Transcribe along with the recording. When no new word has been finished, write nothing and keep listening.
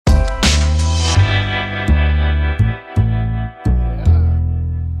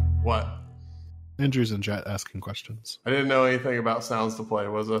Andrew's in chat asking questions. I didn't know anything about sounds to play.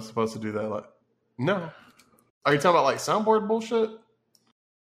 Was I supposed to do that? No. Are you talking about soundboard bullshit?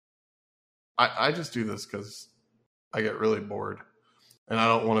 I just do this because I get really bored. And I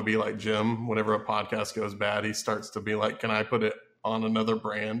don't want to be like Jim. Whenever a podcast goes bad, he starts to be like, can I put it on another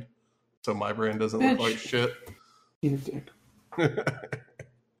brand so my brand doesn't look like shit? Eat a dick.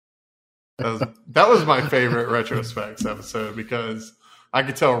 That was my favorite Retrospects episode because I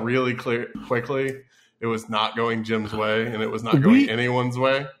could tell really quickly it was not going Jim's way and it was not going anyone's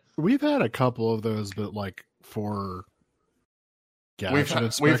way. We've had a couple of those, but for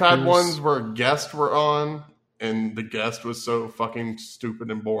we've had ones where guests were on and the guest was so fucking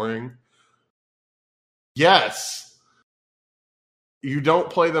stupid and boring. Yes. You don't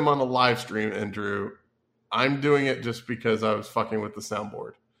play them on a live stream, Andrew. I'm doing it just because I was fucking with the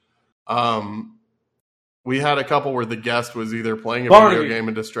soundboard. We had a couple where the guest was either playing a video game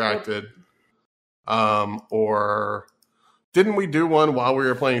and distracted, or didn't we do one while we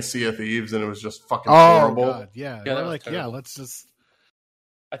were playing Sea of Thieves and it was just fucking horrible? God, yeah. Let's just.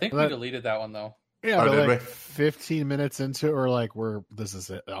 I think we deleted that one though. Yeah, but 15 minutes into it, this is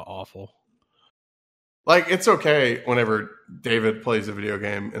it, awful. It's okay whenever David plays a video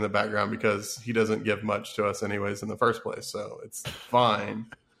game in the background because he doesn't give much to us anyways in the first place, so it's fine.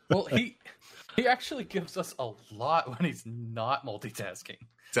 Well, he actually gives us a lot when he's not multitasking.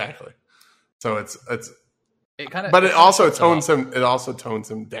 Exactly. So it also tones him. It also tones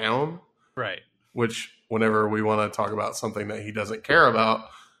him down, right? Which, whenever we want to talk about something that he doesn't care about,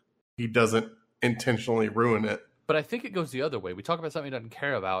 he doesn't intentionally ruin it. But I think it goes the other way. We talk about something he doesn't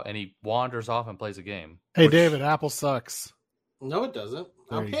care about, and he wanders off and plays a game. Hey, David, Apple sucks. No, it doesn't.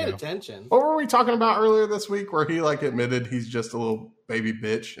 I'm paying attention. What were we talking about earlier this week where he admitted he's just a little baby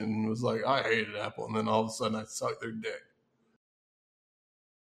bitch and was like, I hated Apple, and then all of a sudden I sucked their dick.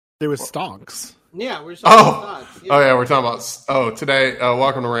 It was stonks. Yeah, we're talking about stonks. Yeah. Oh, yeah, we're talking about... today,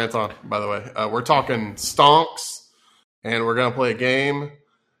 welcome to Rant On, by the way. We're talking stonks, and we're going to play a game,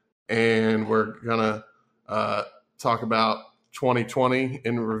 and we're going to talk about 2020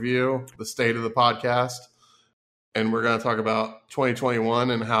 in review, the state of the podcast, and we're going to talk about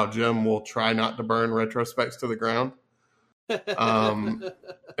 2021 and how Jim will try not to burn Retrospects to the ground.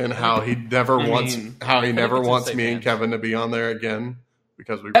 And how he never wants me and Kevin to be on there again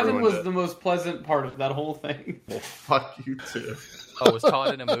because we Kevin ruined was it. the most pleasant part of that whole thing. Well, fuck you too. Oh, was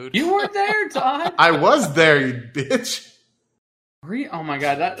Todd in a mood? You weren't there, Todd. I was there, you bitch. Oh my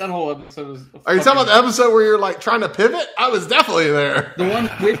god, that whole episode was. Are you talking about the episode where you're trying to pivot? I was definitely there. The one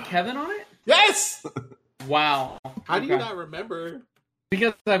with Kevin on it? Yes. Wow. How do you not remember?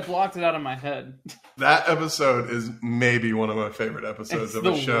 Because I blocked it out of my head. That episode is maybe one of my favorite episodes of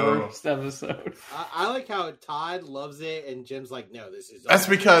a show. Worst episode. I like how Todd loves it and Jim's like, no, this is... That's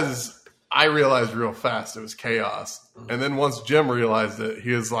because I realized real fast it was chaos. And then once Jim realized it,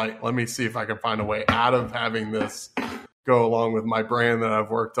 he was like, let me see if I can find a way out of having this go along with my brand that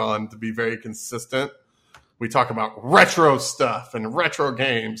I've worked on to be very consistent. We talk about retro stuff and retro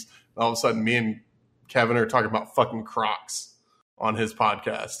games. And all of a sudden, me and Kevin are talking about fucking Crocs on his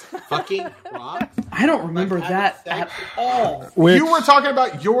podcast. Fucking Crocs? I don't remember that at all. You were talking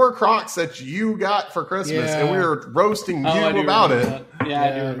about your Crocs that you got for Christmas, and we were roasting you about it. Yeah, I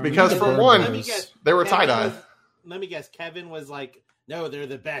do remember. Because for one, they were tie-dye. Let me guess. Kevin was like, no, they're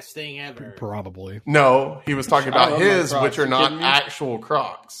the best thing ever. Probably. No, he was talking about his, which are not me? actual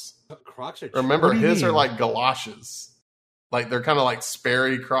Crocs. Crocs are cheap. Remember, his are like galoshes. They're kind of like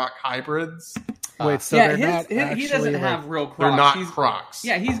Sperry Croc hybrids. Wait, so yeah, they're not he doesn't have real Crocs. They're not Crocs.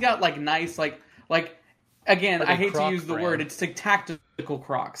 Yeah, he's got nice, again, I hate to use the brand. word, it's tactical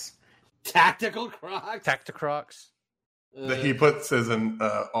Crocs. Tactical Crocs? Tacticrocs. He puts his in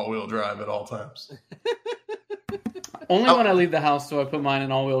all-wheel drive at all times. Only when I leave the house do I put mine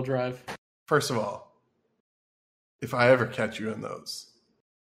in all-wheel drive. First of all, if I ever catch you in those,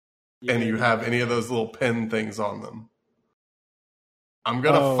 and you have any of those little pin things on them, I'm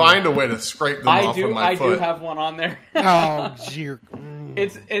going to find a way to scrape them off with my foot. I do have one on there. Oh, jeer.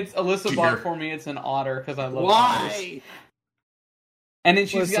 It's Alyssa bought for me. It's an otter because I love otters. Why? And then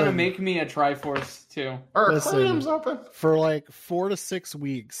she's going to make me a Triforce too. Are aquariums open? For 4 to 6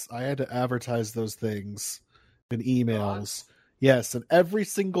 weeks, I had to advertise those things in emails. Yes, and every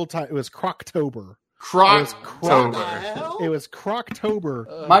single time it was Croctober. It was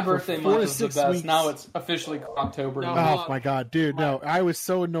Croctober. My birthday month was the best. Weeks. Now it's officially Croctober. Oh my god, dude! No, I was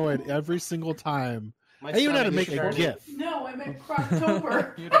so annoyed every single time. I even had to make a GIF. No, I meant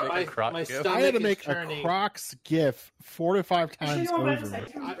Croctober. I had to make a Crocs GIF 4 to 5 times over.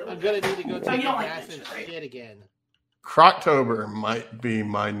 I'm gonna need to go take a gas and shit again. Croctober might be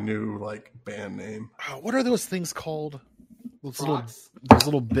my new like band name. What are those things called? Crocs? Those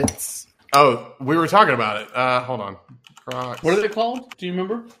little bits. Oh, we were talking about it. Hold on. Crocs. What are they called? Do you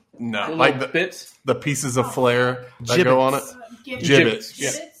remember? No, The like little the bits. the pieces of flair that go on it. Gibbets.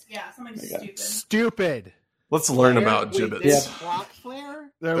 Yeah. Yeah, something There you go. stupid. Stupid. Let's learn Flare? about Wait, gibbets. there's Croc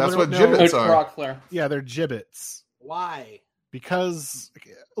flare? They're That's literal- what no, gibbets Oh, are. Croc Flare. Yeah, they're gibbets. Why? Because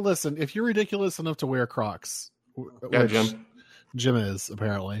listen, if you're ridiculous enough to wear Crocs, Yeah, which Jim. is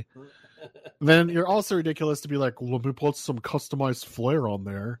apparently, then you're also ridiculous to be like, well, let me put some customized flair on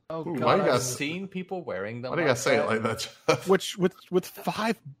there. Oh Ooh, why god, you I've guys- seen people wearing them. Why do you guys say it like that, Jeff? Which with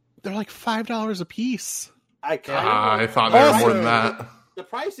they're like $5 a piece. I kind of. I thought they were more than Also- that. The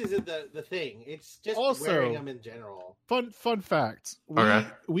price isn't the thing. It's just Also- wearing them in general. Fun fact. Okay.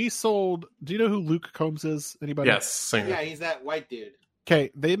 We sold. Do you know who Luke Combs is? Anybody? Yes, singer. Yeah, he's that white dude. Okay,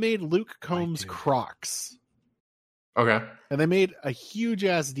 they made Luke Combs dude. Crocs. Okay. And they made a huge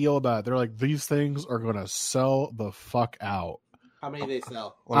ass deal about it. They're like, these things are gonna sell the fuck out. How many they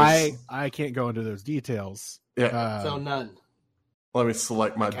sell? I can't go into those details. Yeah. So none. Let me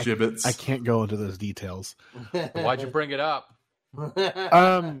select my gibbets. I can't go into those details. Why'd you bring it up?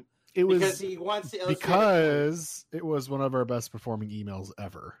 It was because he wants to illustrate because it was one of our best performing emails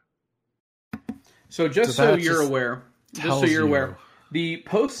ever. So just So so that you're just aware, tells you- the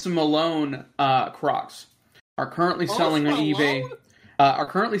Post Malone Crocs are currently Post selling on Malone? eBay. Are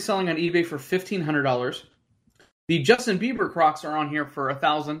currently selling on eBay for $1,500. The Justin Bieber Crocs are on here for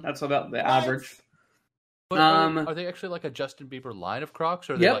 $1,000. That's about the average. But are they actually like a Justin Bieber line of Crocs,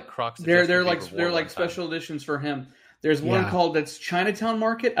 or are they Yep. like Crocs? That They're Justin like Bieber they're wore like one time? special editions for him. There's one Yeah. called that's Chinatown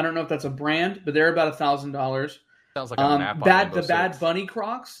Market. I don't know if that's a brand, but they're about $1,000. Sounds like a nap on Bad Rainbow the Bad Six. Bunny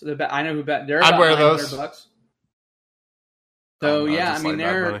Crocs. I know who Bad. They're I'd about wear $900 those. bucks. Oh, So no, I yeah, I just mean like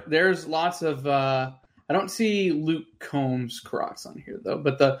Bad Bunny. there's lots of. I don't see Luke Combs Crocs on here though,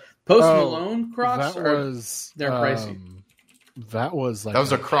 but the Post Malone Crocs that are. was they're pricey. That was like That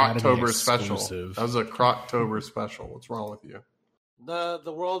was a an Academy Croctober special. exclusive. That was a Croctober special. What's wrong with you?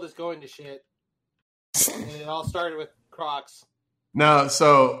 The world is going to shit. And it all started with Crocs. No,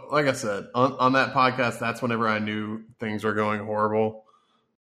 so like I said, on that podcast, that's whenever I knew things were going horrible.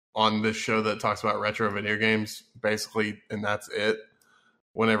 On this show that talks about retro video games, basically, and that's it.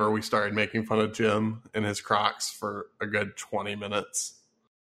 Whenever we started making fun of Jim and his Crocs for a good 20 minutes.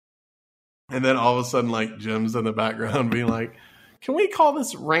 And then all of a sudden, like, Jim's in the background being like, can we call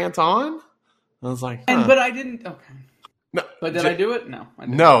this rant on? I was like, huh. But I didn't. Okay. No, But did I do it? No. I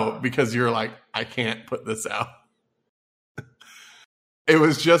didn't. No, because you're like, I can't put this out. It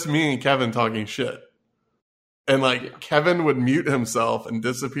was just me and Kevin talking shit. And like Kevin would mute himself and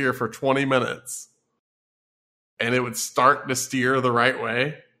disappear for 20 minutes. And it would start to steer the right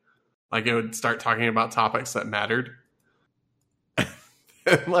way. Like it would start talking about topics that mattered.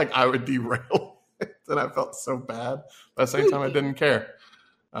 And like I would derail it. And I felt so bad. But at the same time, I didn't care.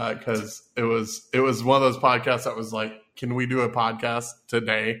 Because it was one of those podcasts that was like, can we do a podcast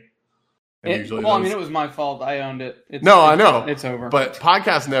today? And It was my fault. I owned it. I know. It's over. But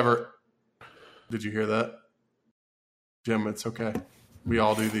podcasts never. Did you hear that, Jim? It's okay. We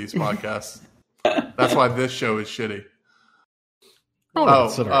all do these podcasts. That's why this show is shitty. Hold on.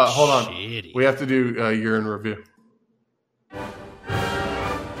 Shitty. We have to do year in review.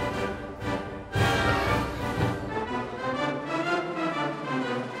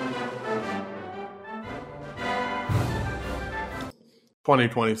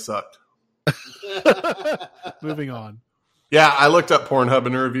 "2020 sucked." Moving on. Yeah, I looked up Pornhub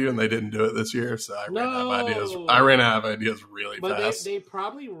in a review, and they didn't do it this year, so I ran out of No. ideas. I ran out of ideas really But fast. they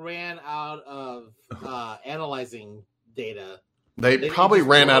probably ran out of analyzing data. They They probably just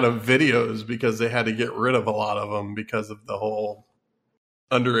ran go- out of videos because they had to get rid of a lot of them because of the whole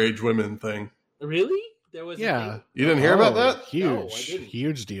underage women thing. Really? There was Yeah. You didn't hear about that? No, I Huge, didn't.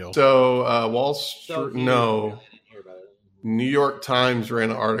 huge deal. So Wall Street, So huge. no, I didn't hear about it. New York Times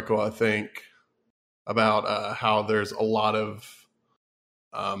ran an article, I think, about how there's a lot of,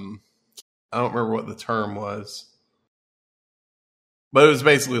 I don't remember what the term was, but it was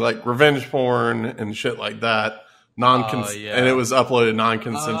basically like revenge porn and shit like that. Yeah. And it was uploaded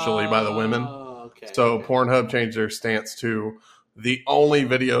non-consensually by the women. Okay, So okay. Pornhub changed their stance to the only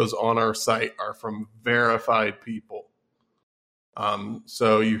videos on our site are from verified people.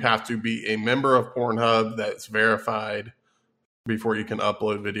 So you have to be a member of Pornhub that's verified before you can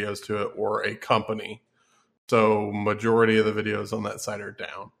upload videos to it, or a company. So majority of the videos on that site are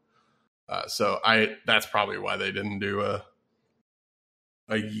down. So that's probably why they didn't do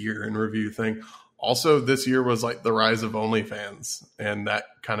a year in review thing. Also, this year was like the rise of OnlyFans, and that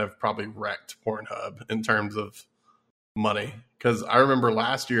kind of probably wrecked Pornhub in terms of money. Because I remember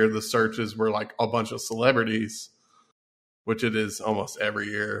last year the searches were like a bunch of celebrities, which it is almost every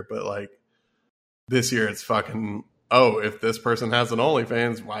year. But like this year it's fucking, oh, if this person has an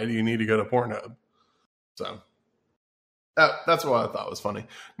OnlyFans, why do you need to go to Pornhub? So that's what I thought was funny.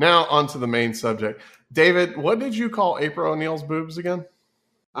 Now on to the main subject. David, what did you call April O'Neil's boobs again?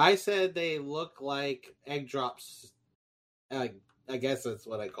 I said they look like egg drops. I guess that's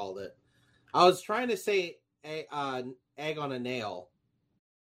what I called it. I was trying to say egg on a nail.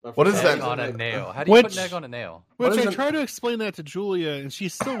 What is that? Egg on a nail. How do you put an egg on a nail? Which I tried to explain that to Julia, and she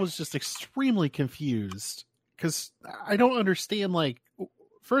still was just extremely confused. Because I don't understand, like,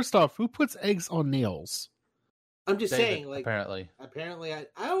 first off, who puts eggs on nails? I'm just David, saying, like, apparently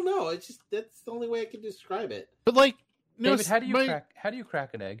I don't know. It's just that's the only way I can describe it. But like, no, David, how do you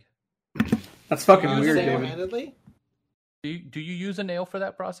crack an egg? That's fucking weird, David. Single-handedly? Do you use a nail for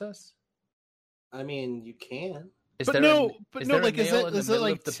that process? I mean, you can. Is But there no, a, but is no, there like, a is nail it- in the is it, middle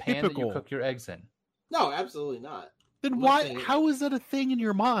like, of the pan that you typical? cook your eggs in? No, absolutely not. Then I'm why? saying- How is that a thing in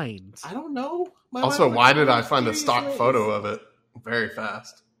your mind? I don't know. My Also, mind why works did I in find a mysterious stock ways. photo of it very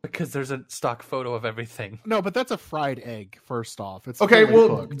fast? Because there's a stock photo of everything. No, but that's a fried egg. First off, it's Okay, fully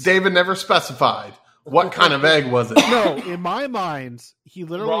well, cooked. David never specified. What kind of egg was it? No, in my mind, he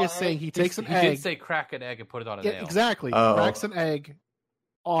literally is saying he takes an He egg. did say crack an egg and put it on a Yeah, nail. exactly. Oh. Cracks an egg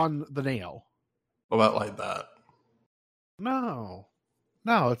on the nail. What about like that? No,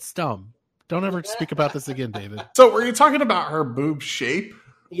 it's dumb. Don't ever speak about this again, David. So were you talking about her boob shape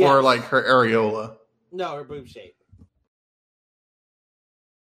Yes. or like her areola? No, her boob shape.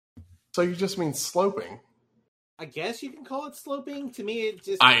 So you just mean sloping. I guess you can call it sloping. To me, it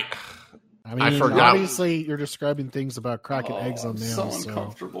just I mean, forgot. obviously, you're describing things about cracking eggs on I'm nails. so So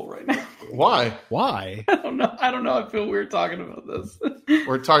uncomfortable right now. why? why? I don't know. I feel weird talking about this.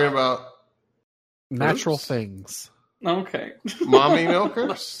 We're talking about Natural Oops. things. Okay. mommy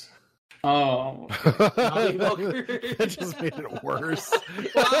milkers. Oh. That just made it worse.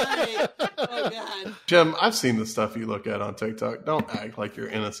 Why? Oh god. Jim, I've seen the stuff you look at on TikTok. Don't act like you're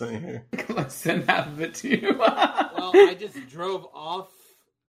innocent here. I sent half of it to you. Well, I just drove off.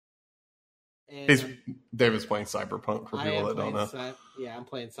 And David's playing Cyberpunk for I people am that don't know. playing I'm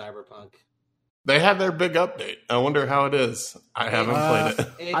playing Cyberpunk. They had their big update. I wonder how it is. I haven't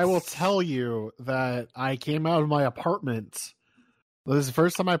played it. I will tell you that I came out of my apartment. This is the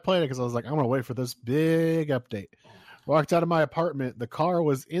first time I played it because I was like, I'm going to wait for this big update. Walked out of my apartment. The car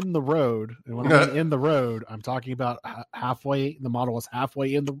was in the road. And when I mean in the road, I'm talking about halfway. The model was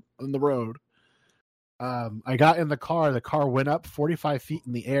halfway in the road. I got in the car. The car went up 45 feet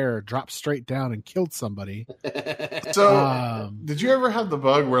in the air, dropped straight down, and killed somebody. So, did you ever have the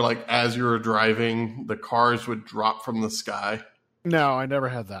bug where, like, as you were driving, the cars would drop from the sky? No, I never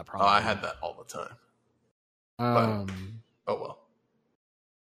had that Oh, problem. I had that all the time. Oh, well.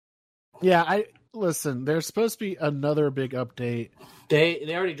 Yeah, listen, there's supposed to be another big update. They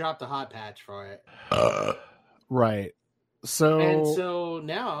already dropped the hot patch for it. Right. And So so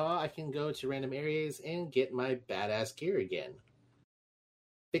now I can go to random areas and get my badass gear again.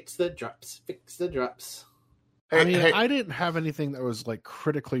 Fix the drops. I mean, I didn't have anything that was like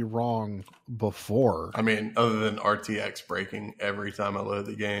critically wrong before. I mean, other than RTX breaking every time I load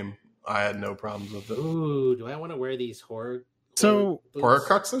the game, I had no problems with it. Ooh, do I want to wear these horror So boots?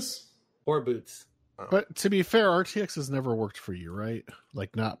 Horcruxes? Horror boots. But to be fair, RTX has never worked for you, right?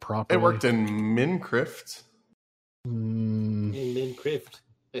 Like not properly. It worked in Minecraft, Mm, And then Crypt.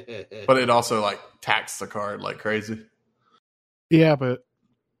 but it also like taxed the card like crazy. yeah, but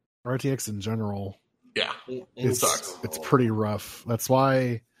RTX in general, Yeah, it's sucks. it's pretty rough. That's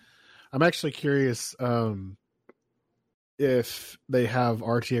why I'm actually curious if they have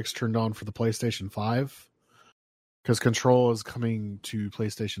RTX turned on for the PlayStation 5, because Control is coming to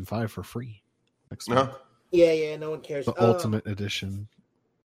PlayStation 5 for free next month. No, Yeah, no one cares. The Ultimate Edition.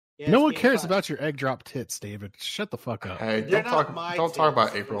 Yes, No one PS5. cares about your egg drop tits, David. Shut the fuck up. hey, They're don't not talk. my Don't talk about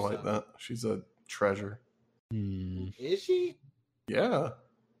tits, April like so. that. She's a treasure. Hmm. Is she? Yeah,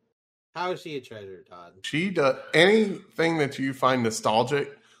 How is she a treasure, Todd? she does anything that you find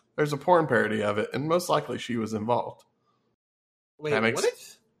nostalgic. There's a porn parody of it, and most likely she was involved. Wait, That makes-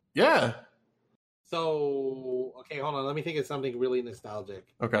 what? Yeah. So, okay, hold on. Let me think of something really nostalgic.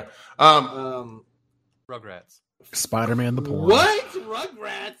 Okay. Rugrats. Spider-Man the porn. What?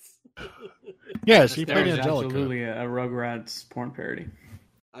 Rugrats? Yeah, she played There's Angelica. absolutely a Rugrats porn parody.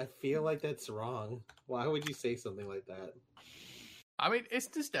 I feel like that's wrong. Why would you say something like that? I mean, it's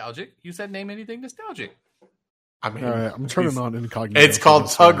nostalgic. You said name anything nostalgic. I mean, All right, I'm turning on incognito. It's called for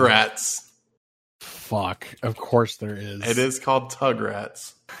this one. Tugrats. Fuck. Of course there is. It is called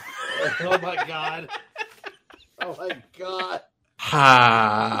Tugrats. Oh my god. Oh my god.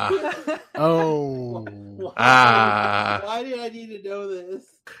 Ha. Oh, Why did I need to know this?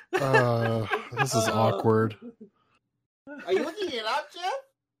 this is awkward. Are you looking it up, Jeff?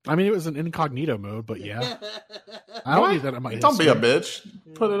 I mean, it was an incognito mode, but yeah, I What? don't need that in my Don't be a history.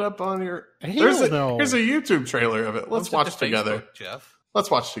 bitch. Put it up on your. Hell no. Here's a YouTube trailer of it. Let's Come to watch the together. Facebook, Jeff. Let's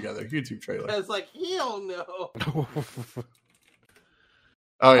watch together. YouTube trailer. It's like, hell no.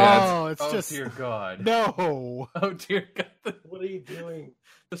 Oh yeah. Oh, it's Oh just dear God. no. Oh dear God. What are you doing?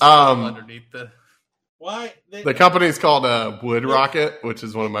 The circle Um, underneath the. Why? The company's called Wood Rocket, which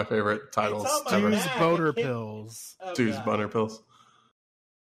is one of my favorite titles It's on my ever. back. Use I boner can't- pills. Oh, Sue's God. Bunner Pills.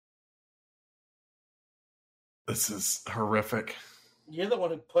 This is horrific. You're the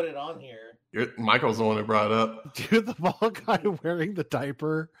one who put it on here. Michael's the one who brought it up. Dude, the ball guy wearing the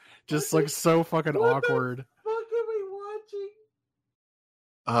diaper just looks so fucking What the- awkward. What are we watching?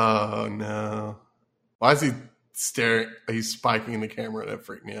 Oh no! Why is he staring? He's spiking the camera, and it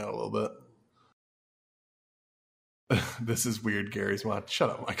freaked me out a little bit. This is weird. Gary's watch. Shut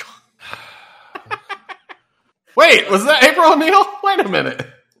up, Michael. Wait, was that April O'Neil? Wait a minute.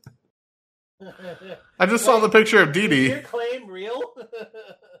 I just saw the picture of Dee Is Dee. your claim real?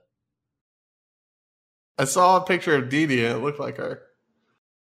 I saw a picture of Dee Dee, and it looked like her.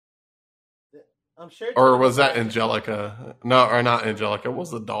 I'm sure. Or was that Angelica? No, or not Angelica. What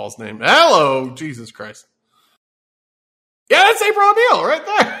was the doll's name? Hello, Jesus Christ. Yeah, that's April O'Neil right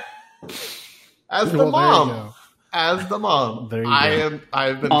there. As the Well, there you mom. go. As the mom. There you I go.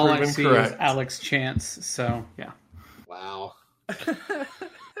 have been All I proven see correct. is Alex Chance. So yeah. Wow.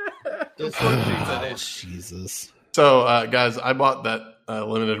 Oh, Jesus. So, guys, I bought that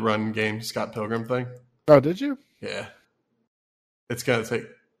limited run game Scott Pilgrim thing. Oh, did you? Yeah. It's going to take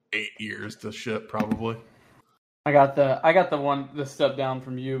 8 years to ship, probably. I got the step down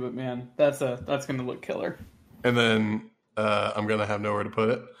from you, but man, that's gonna look killer. And then I'm going to have nowhere to put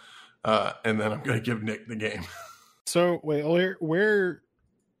it. And then I'm going to give Nick the game. So wait, where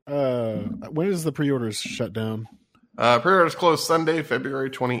when is the pre-orders shut down? Pre-orders close Sunday, February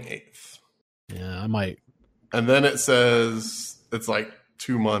 28th. Yeah, I might. And then it says it's like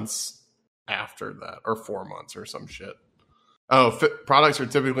 2 months after that, or 4 months or some shit. Oh, products are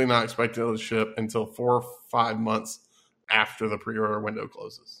typically not expected to ship until 4 or 5 months after the pre-order window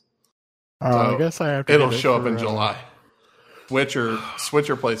closes. So I guess I have to. It'll get it show up for, in July. Switch or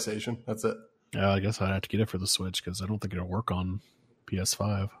PlayStation. That's it. Yeah, I guess I'd have to get it for the Switch because I don't think it'll work on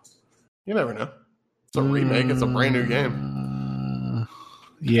PS5. You never know. It's a remake. It's a brand new game.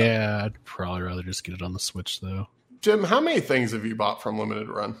 Yeah, I'd probably rather just get it on the Switch though. Jim, how many things have you bought from Limited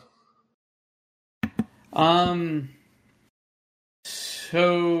Run?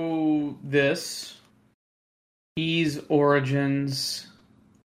 So this Ease Origins,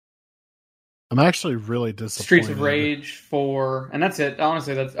 I'm actually really disappointed. Streets of Rage 4, and that's it.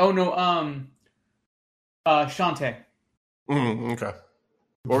 Honestly, that's Shantae. Okay.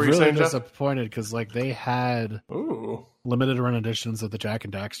 What were you really saying, Jeff? disappointed because like they had Ooh. limited run editions of the Jak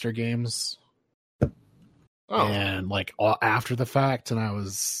and Daxter games, Oh. and like after the fact, and I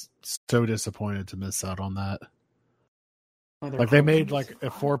was so disappointed to miss out on that. Like they made like a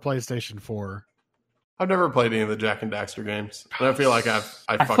for PlayStation 4. I've never played any of the Jak and Daxter games. And I feel like I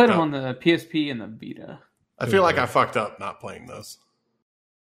I fucked played up. them on the PSP and the Vita. I feel like I fucked up not playing those.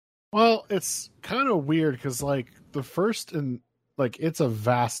 Well, it's kind of weird because like the first and like it's a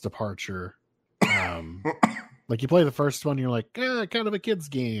vast departure. Like you play the first one, you're like, kind of a kid's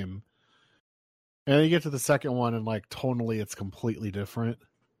game, and then you get to the second one, and like tonally, it's completely different.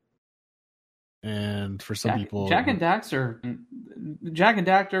 And for some people, Jak and Daxter,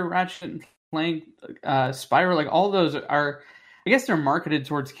 Ratchet and Clank, Spyro, like all those are, I guess they're marketed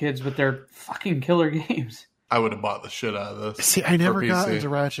towards kids, but they're fucking killer games. I would have bought the shit out of this. see, I never for got PC. into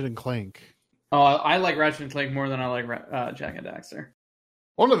Ratchet and Clank. Oh, I like Ratchet and Clank more than I like Jak and Daxter.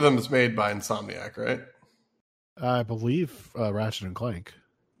 One of them is made by Insomniac, right? I believe Ratchet and Clank.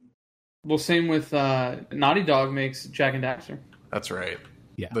 Well, same with Naughty Dog makes Jak and Daxter. That's right.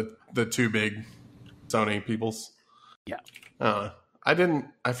 Yeah. The two big Sony peoples. Yeah.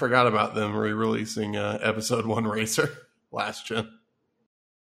 I forgot about them re-releasing Episode 1 Racer last gen.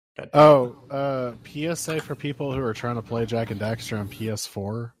 God damn. Oh, PSA for people who are trying to play Jak and Daxter on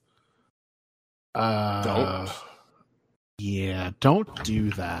PS4. Don't. Yeah, don't do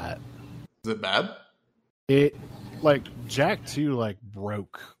that. Is it bad? It like Jak 2 like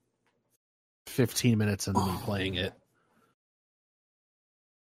broke 15 minutes into me playing it.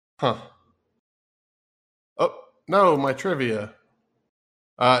 Huh. Oh, no, my trivia.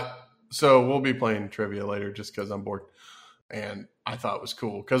 So we'll be playing trivia later just because I'm bored. And I thought it was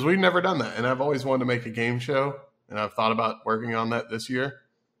cool because we've never done that. And I've always wanted to make a game show and I've thought about working on that this year.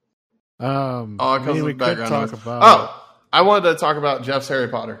 Maybe Because we of could background talk noise. about. I wanted to talk about Jeff's Harry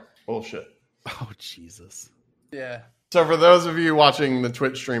Potter bullshit. Oh Jesus! Yeah. So for those of you watching the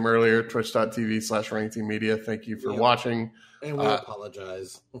Twitch stream earlier, twitch.tv/RankingMedia, thank you for Yeah. watching. And we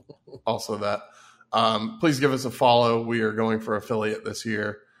apologize. Also that. Please give us a follow. We are going for affiliate this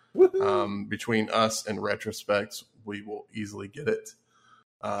year. Between us and Retrospects, we will easily get it.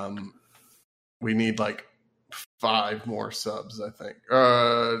 We need like 5 more subs, I think.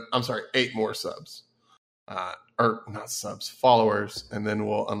 I'm sorry, 8 more subs. Or not subs, followers, and then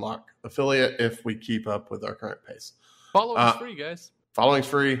we'll unlock affiliate if we keep up with our current pace. Following's free, guys. Following's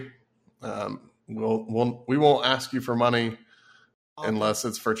free. We won't ask you for money unless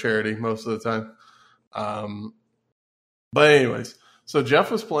it's for charity most of the time. But anyways, so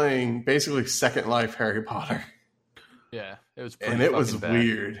Jeff was playing basically Second Life Harry Potter, Yeah, it was pretty and it was fucking bad.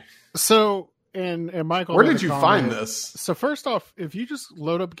 weird. So and Michael, Where made did a you comment. find this? So first off, if you just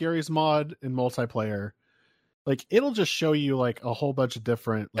load up Gary's mod in multiplayer, like it'll just show you like a whole bunch of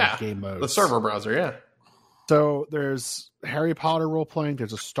different like game modes. The server browser, yeah. So there's Harry Potter role playing.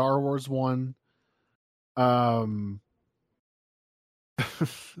 There's a Star Wars one.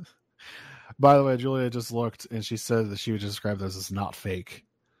 By the way, Julia just looked and she said that she would describe this as not fake.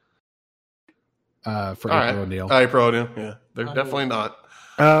 For All April right. O'Neil. April O'Neil, yeah. They're definitely not.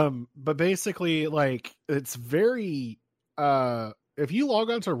 But basically, like it's very if you log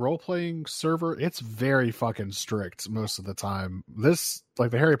on to a role playing server, it's very fucking strict most of the time. This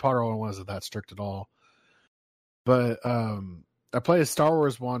like the Harry Potter one wasn't that strict at all. But I played a Star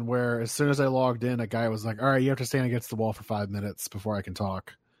Wars one where as soon as I logged in, a guy was like, "All right, you have to stand against the wall for 5 minutes before I can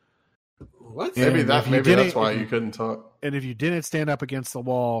talk." What? Yeah. Maybe And that. if you Maybe didn't- that's why you couldn't talk. And if you didn't stand up against the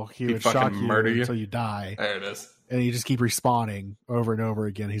wall, he He'd would fucking shock you murder you. until you die. There it is. And you just keep respawning over and over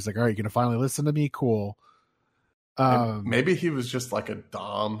again. He's like, "All right, you're gonna finally listen to me, cool." Maybe he was just like a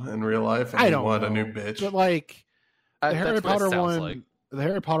dom in real life, and I he don't wanted know. a new bitch. But like the That's Harry what it Potter sounds one, like. the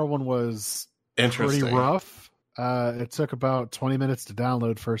Harry Potter one was Interesting. pretty rough. It took about 20 minutes to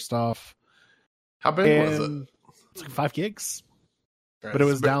download first off. How big was it? And it's like 5 gigs, but it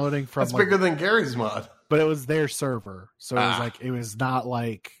was That's downloading from That's like, bigger than Gary's mod. but it was their server, so it was Ah. like it was not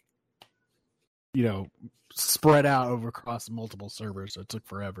like spread out over across multiple servers, so it took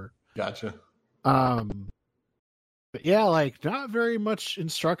forever. Gotcha. But yeah, like not very much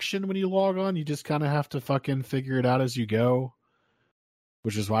instruction when you log on. You just kind of have to fucking figure it out as you go,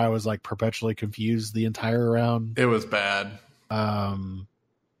 which is why I was like perpetually confused the entire round. It was bad. I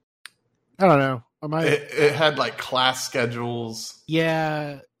don't know. It had like class schedules.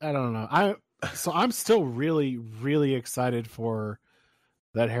 Yeah, I don't know. I'm still really, really excited for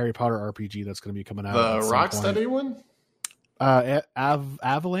that Harry Potter RPG that's going to be coming out. The at some Rocksteady point. one?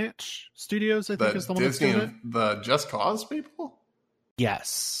 Avalanche Studios, I think, The is the one that's Disney doing it. and the Just Cause people?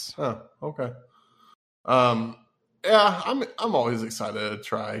 Yes. Oh, okay. Yeah, I'm always excited to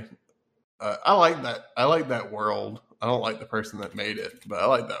try. I like that world. I don't like the person that made it, but I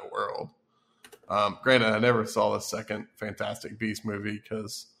like that world. Granted, I never saw the second Fantastic Beast movie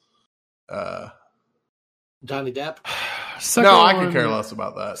because Johnny Depp. Second I one- could care less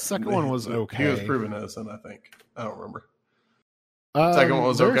about that. second one was He was okay. proven innocent, I think. I don't remember. Second one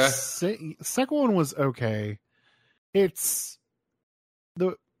was their okay? Second one was okay. It's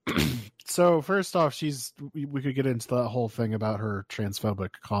the so first off, we could get into that whole thing about her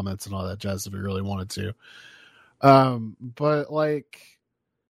transphobic comments and all that jazz if we really wanted to. But like,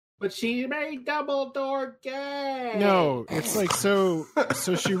 But she made Dumbledore gay. no, it's like so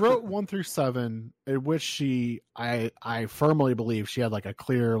she wrote 1 through 7, in which I firmly believe she had like a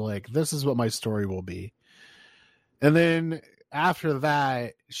clear like this is what my story will be, and then after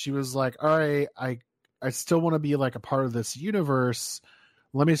that she was like, all right, I still want to be like a part of this universe.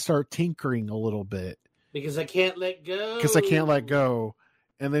 Let me start tinkering a little bit Because I can't let go.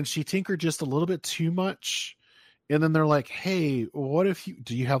 And then she tinkered just a little bit too much. And then they're like, hey,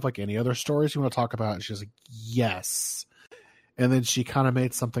 do you have like any other stories you want to talk about? And she's like, yes. And then she kind of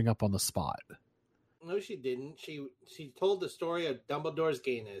made something up on the spot. No, she didn't. She told the story of Dumbledore's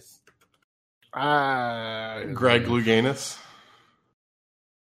gayness. Greg Louganis.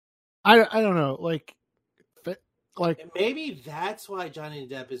 I don't know. Like, And maybe that's why Johnny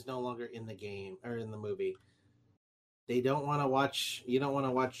Depp is no longer in the game or in the movie. They don't want to watch. You don't want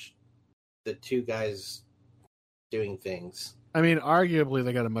to watch the two guys doing things. I mean, arguably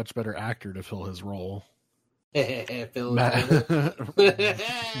they got a much better actor to fill his role. Phil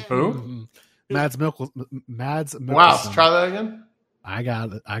Who? Mads Mikkelsen. Wow, try that again. I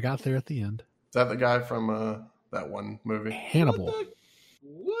got there at the end. Is that the guy from that one movie? Hannibal.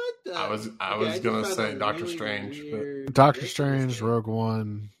 What? The? I was just gonna found say a Doctor really Strange, but weird Doctor glitch in this Strange, game. Rogue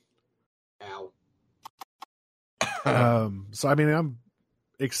One. Ow. So I mean, I'm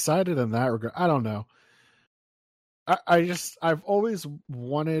excited in that regard. I don't know. I've always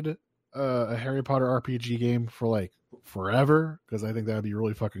wanted a Harry Potter RPG game for like forever because I think that would be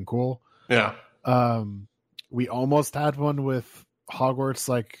really fucking cool. yeah, We almost had one with Hogwarts,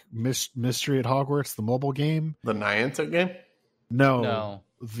 like Mystery at Hogwarts, the mobile game. the Niantic game. No,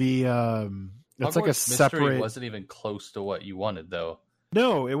 the it's like a Hogwarts Mystery separate. wasn't even close to what you wanted, though.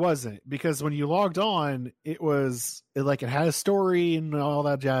 No, it wasn't, because when you logged on, it had a story and all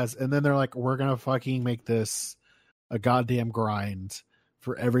that jazz, and then they're like, "We're gonna fucking make this a goddamn grind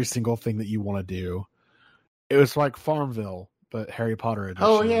for every single thing that you want to do." It was like Farmville, but Harry Potter edition.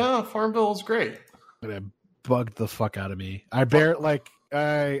 Oh yeah, Farmville is great. And it bugged the fuck out of me. I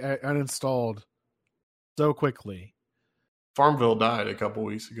uninstalled so quickly. Farmville died a couple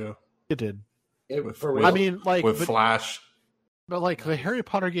weeks ago It did. For with- real? I mean, like, with but, Flash. but like the Harry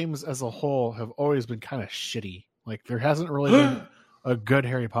Potter games as a whole have always been kind of shitty. Like there hasn't really been a good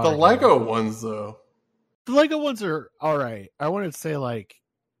Harry Potter. The game. Lego ones, though. The Lego ones are all right. I wouldn't say like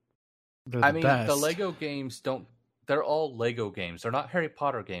they're I the mean, best. the Lego games don't. They're all Lego games. They're not Harry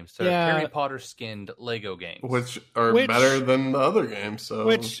Potter games. They're Yeah. Harry Potter skinned Lego games. Which are Which- better than the other games. So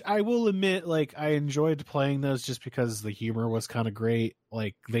Which I will admit, like I enjoyed playing those just because the humor was kind of great.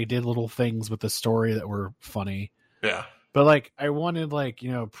 Like they did little things with the story that were funny. yeah, But like I wanted like,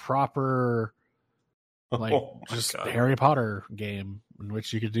 proper like Oh my just God. Harry Potter game in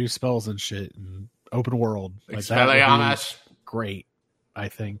which you could do spells and shit and open world. Like that would be Expelliarmus. great, I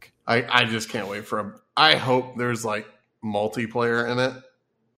think. I just can't wait for a. I hope there's like multiplayer in it.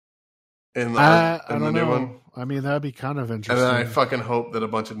 In the I in the don't new know. one, I mean, that'd be kind of and interesting. then I fucking hope that a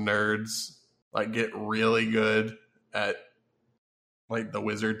bunch of nerds like get really good at like the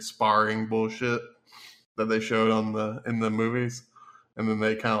wizard sparring bullshit that they showed in the movies, and then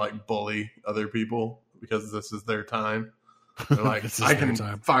they kind of like bully other people because this is their time. They're like, This is I their can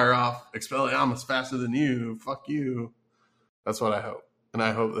time. fire off Expelliarmus faster than you. Fuck you. That's what I hope, and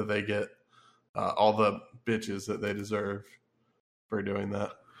I hope that they get all the bitches that they deserve for doing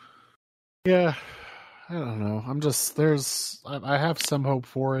that. Yeah, I don't know. I have some hope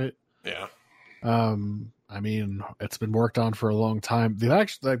for it. Yeah, I mean, it's been worked on for a long time.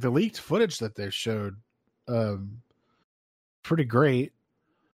 The leaked footage that they showed, pretty great.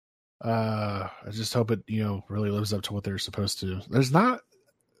 I just hope it, really lives up to what they're supposed to. There's not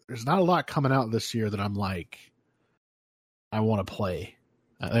a lot coming out this year that I'm like, I want to play.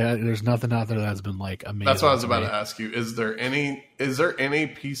 There's nothing out there that's been like amazing. that's what I was about me. to ask you. Is there any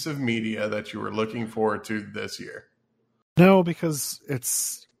piece of media that you were looking forward to this year? No, because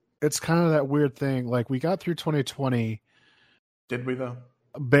it's kind of that weird thing. Like we got through 2020 Did we though?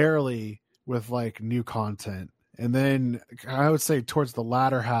 barely with like new content, and then I would say towards the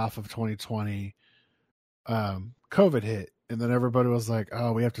latter half of 2020, COVID hit, and then everybody was like,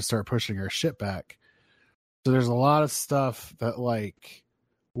 "Oh, we have to start pushing our shit back." So there's a lot of stuff that like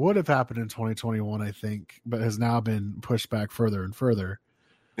would have happened in 2021, I think, but has now been pushed back further and further.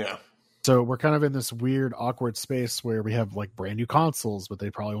 Yeah. So we're kind of in this weird, awkward space where we have like brand new consoles, but they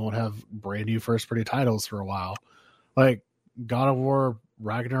probably won't have brand new first party titles for a while. Like God of War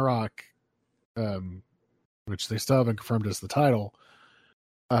Ragnarok, which they still haven't confirmed as the title.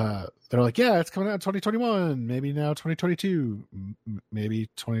 They're like, yeah, it's coming out in 2021, maybe now 2022, maybe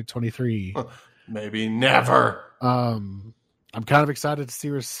 2023. Maybe never. I'm kind of excited to see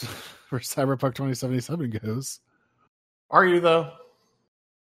where Cyberpunk 2077 goes. Are you though?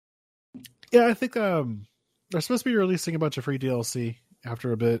 Yeah, I think they're supposed to be releasing a bunch of free DLC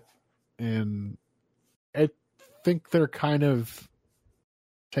after a bit, and I think they're kind of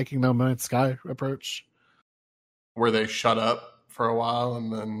taking the No Man's Sky approach. Where they shut up for a while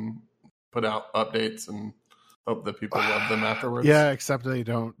and then put out updates and hope that people love them afterwards. Yeah, except they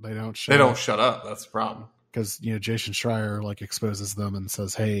don't They don't shut up. That's the problem. because Jason Schreier like exposes them and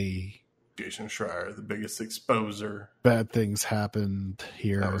says, "Hey, Jason Schreier, the biggest exposer. bad things happened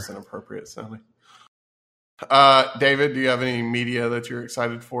here." That was inappropriate sounding. David, do you have any media that you're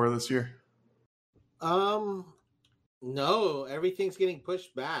excited for this year? No, everything's getting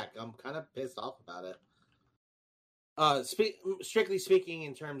pushed back. I'm kind of pissed off about it. Strictly speaking,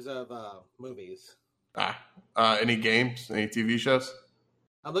 in terms of movies, Any games? Any TV shows?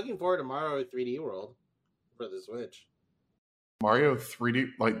 I'm looking forward to Mario 3D World for the Switch. Mario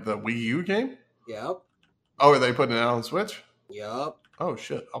 3D, like the Wii U game? Yep, Oh, are they putting it out on Switch? yep. Oh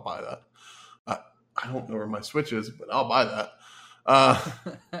shit, I'll buy that. I don't know where my Switch is, but I'll buy that.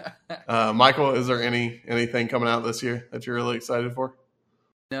 Michael, is there anything coming out this year that you're really excited for?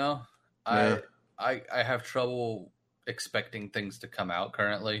 No, Yeah. I have trouble expecting things to come out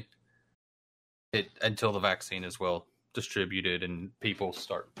currently. Until the vaccine is well distributed and people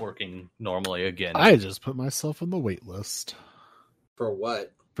start working normally again. I just put myself on the wait list For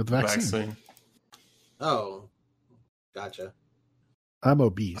what? for the vaccine. Oh, gotcha. I'm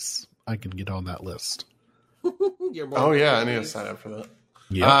obese. I can get on that list. You're more Oh yeah, I than need to these. sign up for that.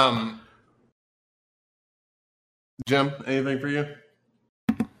 Yeah. Jim, anything for you?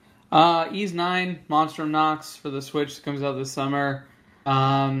 Ease 9, Monster Nox for the Switch that comes out this summer.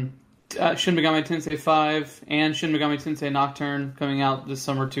 Shin Megami Tensei 5 and Shin Megami Tensei Nocturne coming out this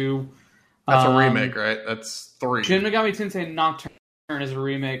summer too. That's a remake, right? That's 3. Shin Megami Tensei Nocturne is a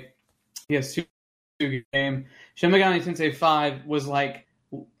remake. PS2 game. Shin Megami Tensei 5 was like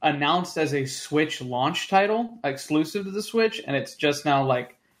announced as a Switch launch title, exclusive to the Switch, and it's just now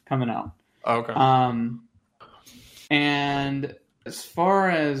like coming out. Okay. And as far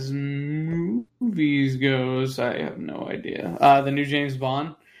as movies goes, I have no idea. The new James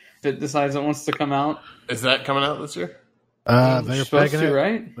Bond, if it decides it wants to come out, Is that coming out this year? They're supposed pegging to, it.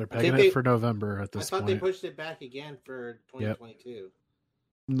 right? They're pegging they- it for November at I this thought they point. pushed it back again for 2022.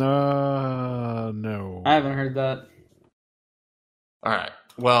 No. I haven't heard that. All right.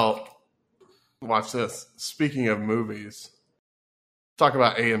 Well, watch this. Speaking of movies, talk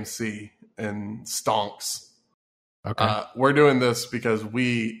about AMC and stonks. Okay. We're doing this because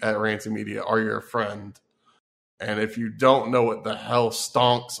we at Ransom Media are your friend. And if you don't know what the hell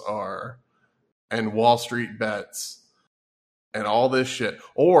stonks are and Wall Street bets and all this shit,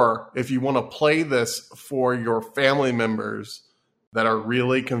 or if you want to play this for your family members that are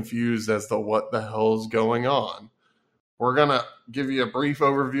really confused as to what the hell's going on, we're going to give you a brief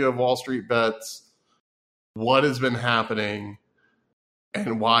overview of Wall Street bets, what has been happening,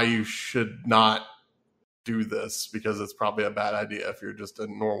 and why you should not do this, because it's probably a bad idea. If you're just a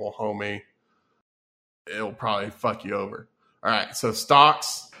normal homie, it'll probably fuck you over. All right, so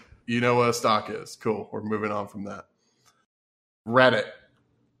stocks, you know what a stock is. Cool, we're moving on from that. Reddit,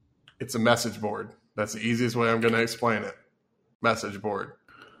 it's a message board. That's the easiest way I'm going to explain it. Message board.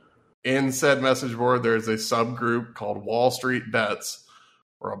 In said message board, there's a subgroup called Wall Street Bets,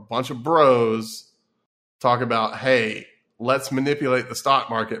 where a bunch of bros talk about, hey, let's manipulate the stock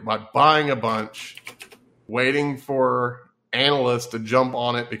market by buying a bunch, waiting for analysts to jump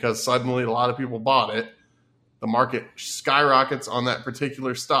on it because suddenly a lot of people bought it. The market skyrockets on that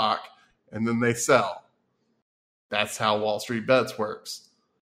particular stock, and then they sell. That's how Wall Street Bets works.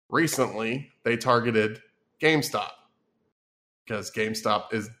 Recently, they targeted GameStop because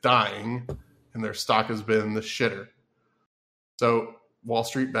GameStop is dying and their stock has been the shitter. So Wall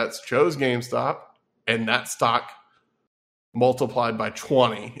Street Bets chose GameStop, and that stock multiplied by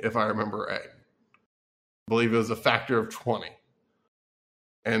 20, if I remember right. I believe it was a factor of 20.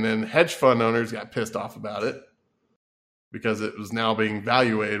 And then hedge fund owners got pissed off about it because it was now being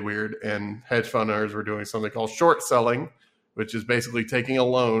valuated weird, and hedge fund owners were doing something called short selling, which is basically taking a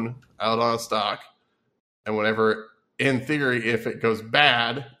loan out on a stock, and whenever, in theory, if it goes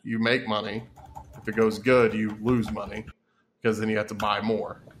bad, you make money. If it goes good, you lose money because then you have to buy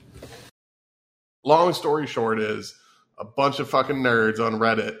more. Long story short is a bunch of fucking nerds on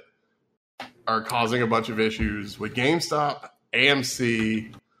Reddit are causing a bunch of issues with GameStop,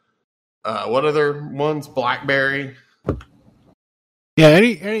 AMC, what other ones? BlackBerry. Yeah,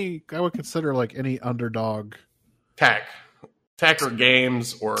 any I would consider like any underdog Tech or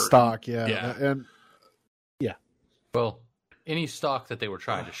games or stock. Yeah. Yeah. And Well, any stock that they were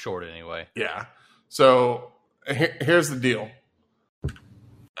trying to short anyway. Yeah. So here's the deal.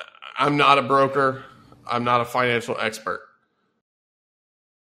 I'm not a broker. I'm not a financial expert.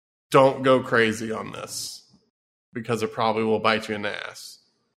 Don't go crazy on this because it probably will bite you in the ass.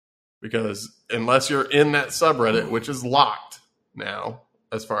 Because unless you're in that subreddit, which is locked now,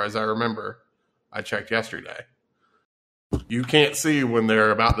 as far as I remember, I checked yesterday, you can't see when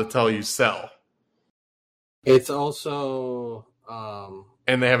they're about to tell you sell. It's also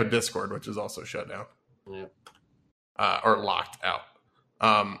And they have a Discord, which is also shut down. yeah. Or locked out.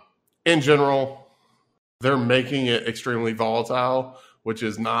 In general, they're making it extremely volatile, which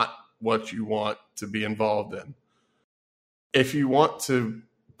is not what you want to be involved in. If you want to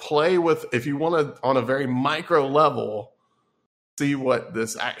if you want to, on a very micro level, see what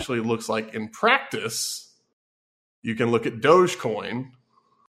this actually looks like in practice, you can look at Dogecoin,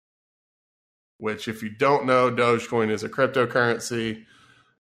 which, if you don't know, Dogecoin is a cryptocurrency.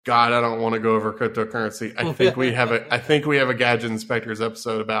 God, I don't want to go over cryptocurrency. I think we have a Gadget Inspectors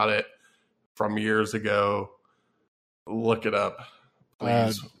episode about it from years ago. Look it up,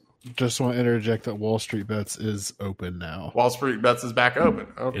 please. Just want to interject that Wall Street Bets is open now. Wall Street Bets is back open.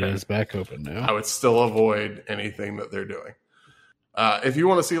 Okay. It is back open now. I would still avoid anything that they're doing. If you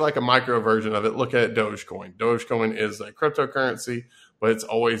want to see like a micro version of it, look at Dogecoin. Dogecoin is a cryptocurrency, but it's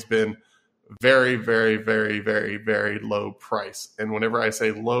always been very, very, very, very, very low price. And whenever I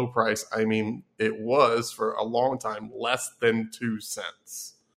say low price, I mean it was for a long time less than 2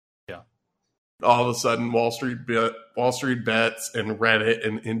 cents. Yeah. All of a sudden, Wall Street Bets and Reddit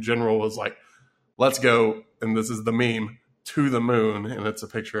and in general was like, let's go. And this is the meme, to the moon. And it's a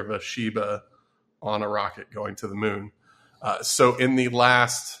picture of a Shiba on a rocket going to the moon. So in the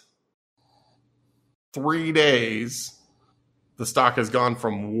last 3 days, the stock has gone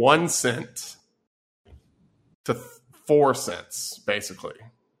from 1 cent to 4 cents, basically.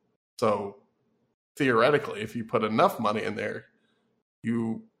 So theoretically, if you put enough money in there,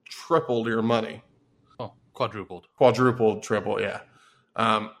 you tripled your money. Oh, quadrupled. Quadrupled, triple, yeah.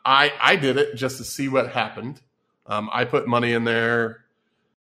 I did it just to see what happened. I put money in there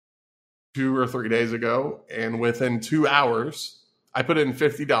 2 or 3 days ago, and within 2 hours, I put in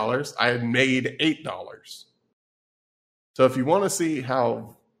 $50. I had made $8. So if you want to see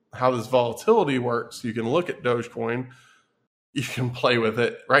how this volatility works, you can look at Dogecoin. You can play with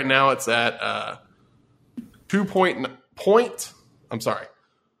it. Right now, it's at it's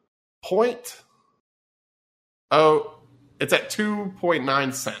at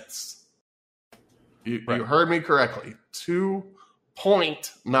 2.9 cents. You heard me correctly.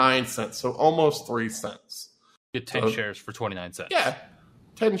 2.9 cents, so almost 3 cents. Get 10 shares for 29 cents. Yeah,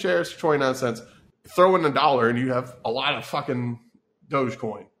 10 shares for 29 cents. Throw in $1 and you have a lot of fucking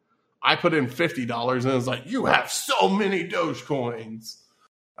Dogecoin. I put in $50 and it was like, you have so many Dogecoins.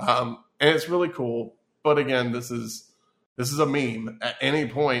 And it's really cool. But again, this is a meme. At any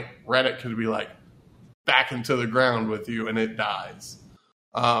point, Reddit could be like, back into the ground with you and it dies.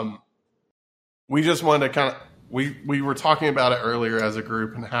 We just wanted to we were talking about it earlier as a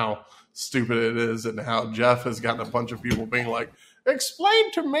group and how stupid it is and how Jeff has gotten a bunch of people being like,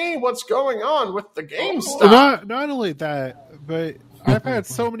 explain to me what's going on with the GameStop. Not only that, but I've had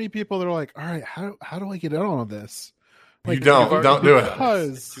so many people that are like, all right, how do I get in on this? Like, you don't do it.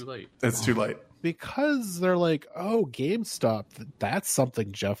 Because It's too late. It's too late. Because they're like, oh, GameStop, that's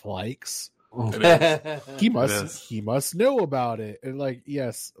something Jeff likes. He must know about it. And like,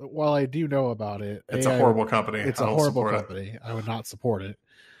 yes, while I do know about it, it's a horrible company. It's a horrible company. I would not support it.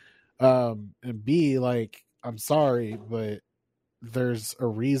 And B, like, I'm sorry, but there's a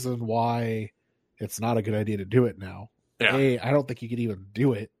reason why it's not a good idea to do it now. Yeah. A, I don't think you could even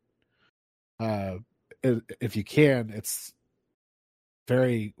do it. If you can, it's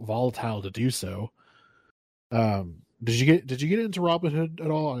very volatile to do so. Did you get into Robinhood at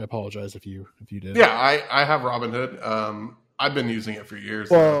all? I apologize if you did. Yeah, I have Robinhood. I've been using it for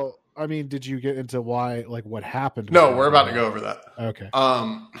years. Well, I mean, did you get into what happened? No, we're about to go over that. Okay.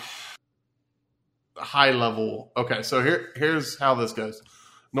 High level. Okay, so here's how this goes.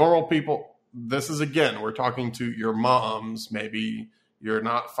 Normal people, this is again, we're talking to your moms, maybe you're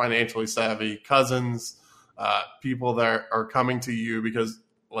not financially savvy, cousins, people that are coming to you because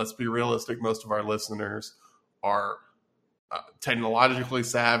let's be realistic, most of our listeners are technologically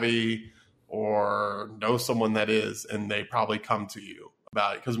savvy or know someone that is, and they probably come to you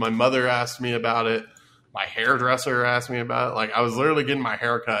about it. Because my mother asked me about it. My hairdresser asked me about it. Like, I was literally getting my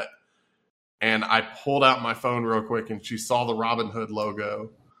hair cut, and I pulled out my phone real quick, and she saw the Robinhood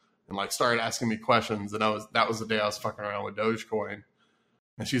logo and, like, started asking me questions. And that was the day I was fucking around with Dogecoin.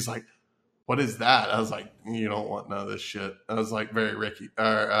 And she's like, what is that? I was like, you don't want none of this shit. I was like, very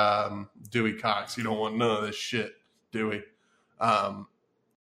Dewey Cox. You don't want none of this shit, Dewey.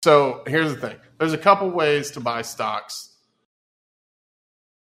 So here's the thing. There's a couple ways to buy stocks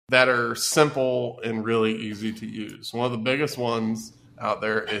that are simple and really easy to use. One of the biggest ones out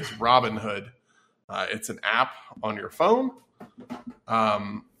there is Robinhood. It's an app on your phone.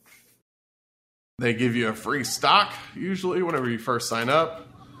 They give you a free stock usually whenever you first sign up.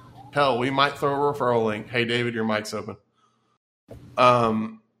 Hell, we might throw a referral link. Hey, David, your mic's open.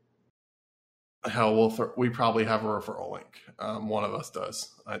 Hell, we probably have a referral link. One of us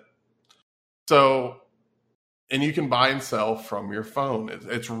does. And you can buy and sell from your phone.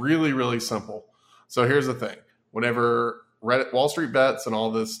 It's really, really simple. So here's the thing. Whenever Reddit, Wall Street Bets and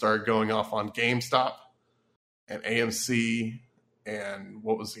all this started going off on GameStop and AMC and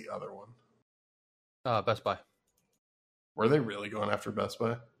what was the other one? Best Buy. Were they really going after Best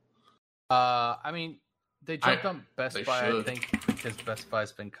Buy? I mean, they jumped on Best Buy, should. I think, because Best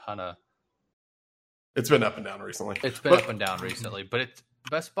Buy's been kind of... It's been up and down recently. It's been up and down recently, but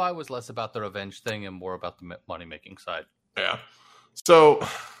Best Buy was less about the revenge thing and more about the money-making side. Yeah. So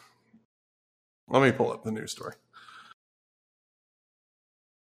Let me pull up the news story.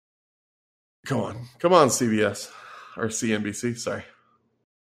 Come on, CBS or CNBC. Sorry.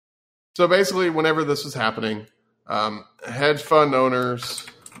 So basically, whenever this was happening, hedge fund owners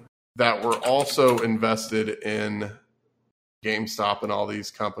that were also invested in GameStop and all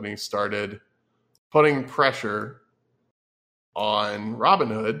these companies started putting pressure on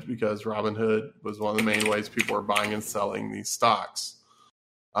Robinhood, because Robinhood was one of the main ways people were buying and selling these stocks.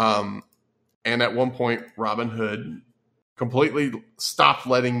 And at one point, Robinhood completely stopped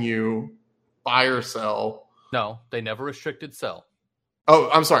letting you buy or sell. No, they never restricted sell. Oh,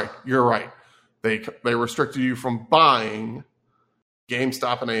 I'm sorry. You're right. They restricted you from buying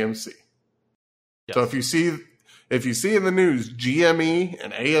GameStop and AMC. Yes. So if you see in the news GME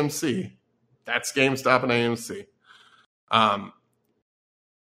and AMC, that's GameStop and AMC. And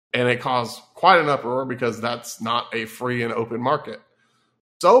it caused quite an uproar because that's not a free and open market.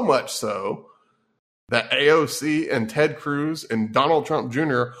 So much so that AOC and Ted Cruz and Donald Trump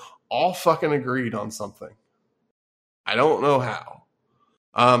Jr. all fucking agreed on something. I don't know how.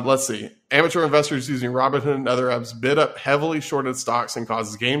 Let's see. Amateur investors using Robinhood and other apps bid up heavily shorted stocks and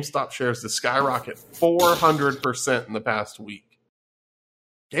causes GameStop shares to skyrocket 400% in the past week.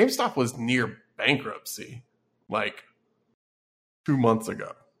 GameStop was near bankruptcy like 2 months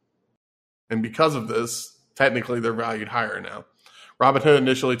ago. And because of this, technically they're valued higher now. Robinhood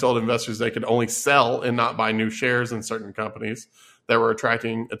initially told investors they could only sell and not buy new shares in certain companies that were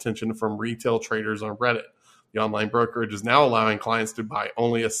attracting attention from retail traders on Reddit. The online brokerage is now allowing clients to buy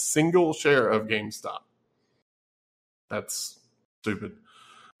only a single share of GameStop. That's stupid.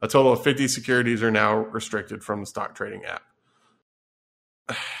 A total of 50 securities are now restricted from the stock trading app.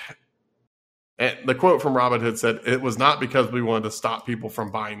 And the quote from Robinhood said, "It was not because we wanted to stop people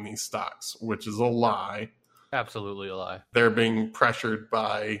from buying these stocks," which is a lie. Absolutely a lie. They're being pressured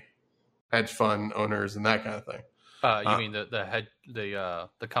by hedge fund owners and that kind of thing. You mean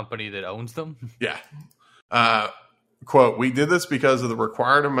the company that owns them? Yeah. Quote, "We did this because of the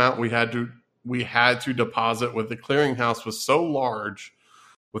required amount we had to deposit with the clearinghouse was so large,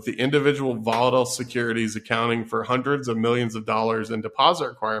 with the individual volatile securities accounting for hundreds of millions of dollars in deposit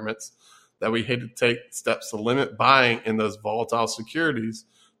requirements, that we had to take steps to limit buying in those volatile securities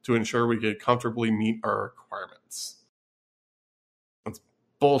to ensure we could comfortably meet our requirements." That's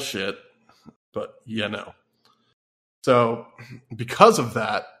bullshit, but you know. So because of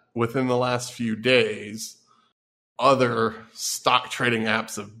that, within the last few days, other stock trading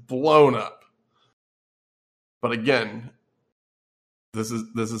apps have blown up. But again, this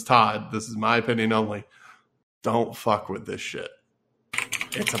is Todd. This is my opinion only. Don't fuck with this shit.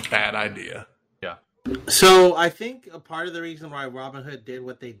 It's a bad idea. Yeah. So I think a part of the reason why Robinhood did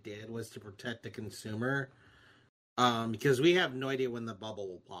what they did was to protect the consumer, because we have no idea when the bubble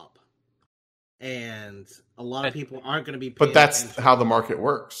will pop, and a lot of people aren't going to be. But that's how the market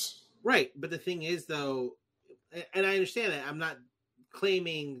works, right? But the thing is, though, and I understand that. I'm not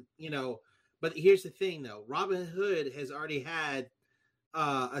claiming, but here's the thing, though. Robinhood has already had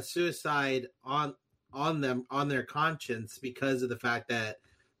a suicide on their conscience because of the fact that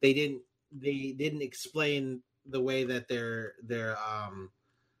they didn't explain the way that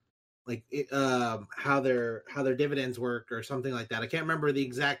how their dividends work or something like that. I can't remember the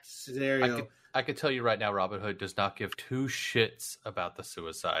exact scenario. I could tell you right now, Robinhood does not give two shits about the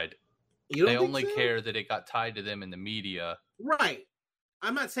suicide. They only care that it got tied to them in the media. Right.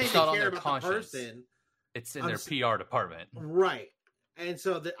 I'm not saying It's they not on care their about the conscience. person. It's in their PR department. Right. And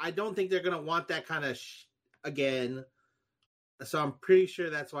so I don't think they're going to want that kind of again. So I'm pretty sure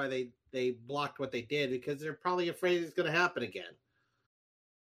that's why they blocked what they did, because they're probably afraid it's going to happen again.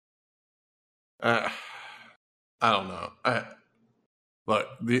 I don't know.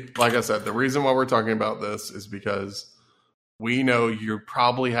 Like I said, the reason why we're talking about this is because we know you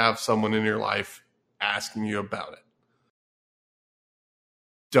probably have someone in your life asking you about it.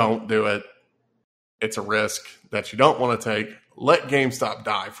 Don't do it. It's a risk that you don't want to take. Let GameStop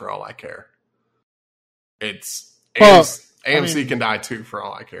die for all I care. AMC can die too for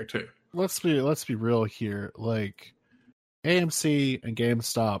all I care too. Let's be real here. Like, AMC and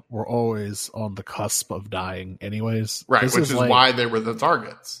GameStop were always on the cusp of dying anyways. Right, which is why they were the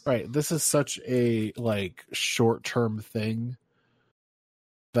targets. Right. This is such a short-term thing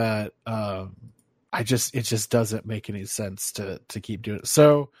that it just doesn't make any sense to keep doing it.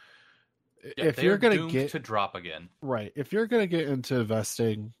 So if you're going to get to drop again. Right. If you're going to get into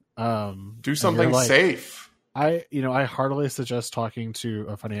investing, do something safe. I heartily suggest talking to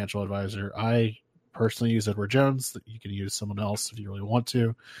a financial advisor. I personally use Edward Jones. You can use someone else if you really want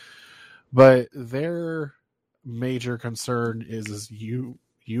to, but their major concern is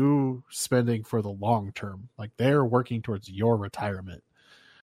you spending for the long term. Like they're working towards your retirement.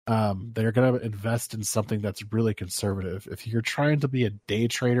 They're going to invest in something that's really conservative. If you're trying to be a day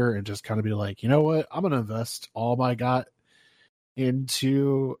trader and just kind of be like, you know what, I'm going to invest all my got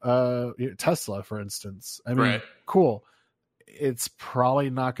into Tesla, for instance. I mean, Right. cool. It's probably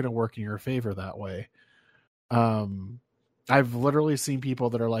not going to work in your favor that way. I've literally seen people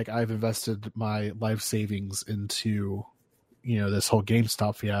that are like, I've invested my life savings into, this whole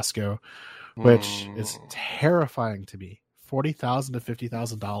GameStop fiasco, which is terrifying to me. $40,000 to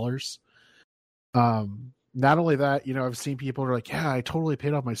 $50,000. Not only that, I've seen people who are like, yeah, I totally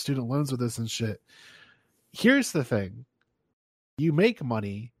paid off my student loans with this and shit. Here's the thing. You make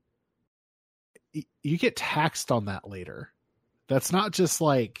money, you get taxed on that later. That's not just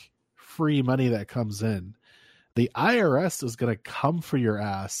like free money that comes in. The IRS is going to come for your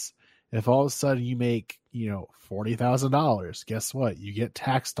ass if all of a sudden you make, $40,000. Guess what? You get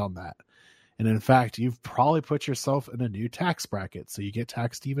taxed on that. And in fact, you've probably put yourself in a new tax bracket, so you get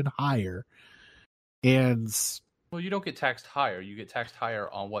taxed even higher. And well, you don't get taxed higher. You get taxed higher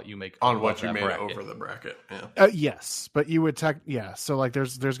on what you make on what you made bracket. over the bracket. Yeah. Yes, but you would So like,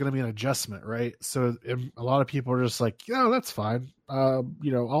 there's going to be an adjustment, right? So a lot of people are just like, that's fine.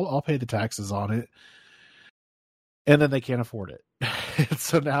 I'll pay the taxes on it, and then they can't afford it.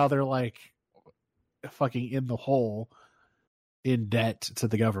 So now they're like fucking in the hole, in debt to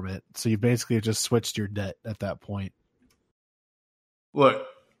the government. So you basically just switched your debt at that point. Look,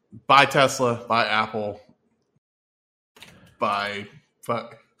 buy Tesla, buy Apple, buy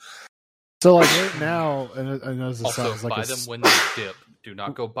fuck. So like right now, and I know this Also, sounds like buy them when they dip. Do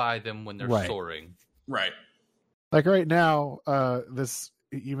not go buy them when they're soaring. Right. Like right now, this,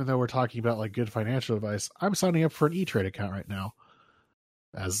 even though we're talking about like good financial advice, I'm signing up for an E-Trade account right now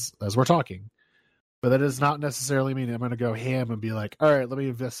as we're talking. But that does not necessarily mean I'm going to go ham and be like, all right, let me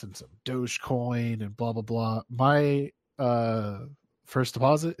invest in some Dogecoin and blah, blah, blah. My first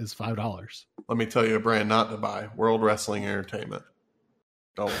deposit is $5. Let me tell you a brand not to buy. World Wrestling Entertainment.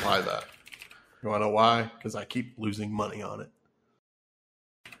 Don't buy that. You want to know why? Because I keep losing money on it.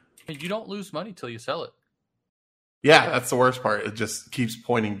 And you don't lose money till you sell it. Yeah, that's the worst part. It just keeps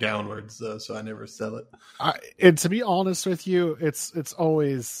pointing downwards, though, so I never sell it. And to be honest with you, it's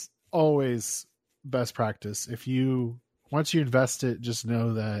always best practice. Once you invest it, just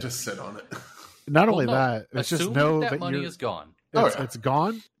know that Just sit on it. not only that, it's just Assume know that that money is gone. It's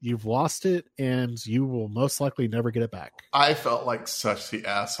gone. You've lost it, and you will most likely never get it back. I felt like such the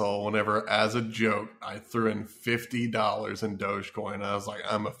asshole whenever, as a joke, I threw in $50 in Dogecoin. I was like,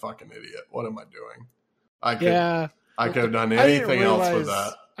 I'm a fucking idiot. What am I doing? I could have done anything else with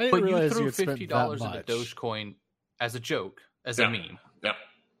that. But you threw had spent $50 that into much. Dogecoin as a joke, as a meme. Yep.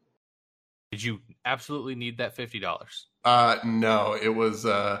 Did you absolutely need that $50? No, it was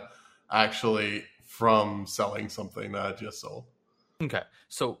actually from selling something that I just sold. Okay,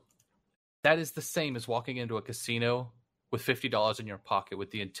 so that is the same as walking into a casino with $50 in your pocket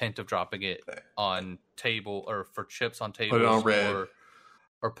with the intent of dropping it on table or for chips on tables, Put it on red.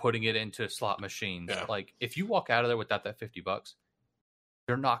 or putting it into slot machines. Yeah. Like if you walk out of there without that $50,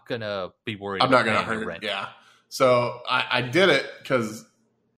 you're not gonna be worried. I'm not about going to paying your hurt rent. it. Yeah. So I did it because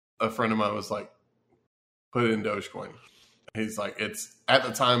a friend of mine was like, put it in Dogecoin. He's like, at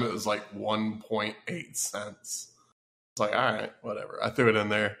the time it was like 1.8 cents. It's like, all right, whatever. I threw it in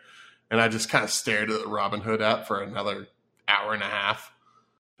there, and I just kind of stared at the Robinhood app for another hour and a half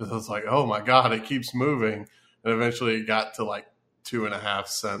because I was like, oh my god, it keeps moving. And eventually it got to like 2.5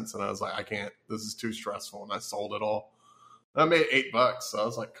 cents, and I was like, I can't. This is too stressful, and I sold it all. And I made $8, so I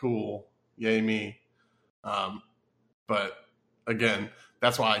was like, cool, yay me. But again,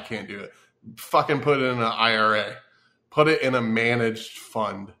 that's why I can't do it. Fucking put it in an IRA. Put it in a managed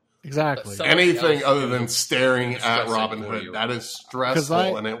fund. Exactly. So- Anything else other do than staring is at stressing for Robinhood, you. that is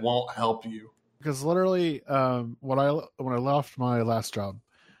stressful and it won't help you. Because literally, when I left my last job,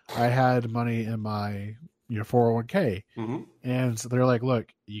 I had money in my 401k, Mm-hmm. and so they're like,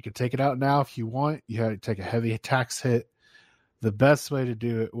 "Look, you can take it out now if you want. You have to take a heavy tax hit. The best way to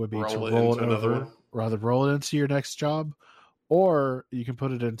do it would be to roll it into another over, one. rather roll it into your next job, or you can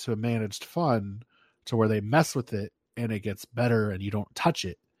put it into a managed fund to where they mess with it and it gets better and you don't touch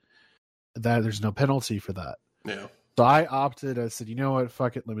it. That there's no penalty for that." Yeah. So I opted. I said, you know what?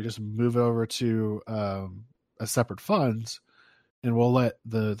 Fuck it. Let me just move over to a separate fund, and we'll let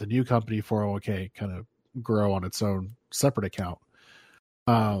the new company 401k kind of grow on its own separate account.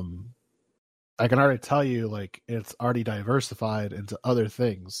 I can already tell you, like, it's already diversified into other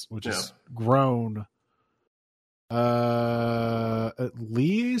things, which has grown at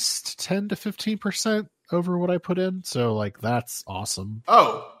least 10 to 15% over what I put in. So like that's awesome.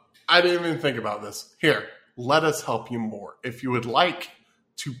 Oh, I didn't even think about this. Here, let us help you more. If you would like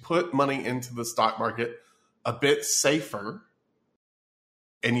to put money into the stock market a bit safer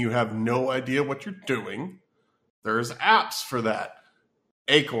and you have no idea what you're doing, there's apps for that.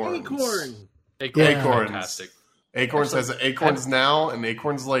 Acorns. Acorns. Fantastic. Acorns has Acorns Now and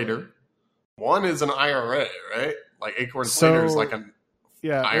Acorns Later. One is an IRA, right? Like Acorns Later is like an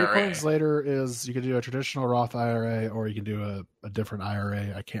IRA. Acorns Later is you can do a traditional Roth IRA or you can do a different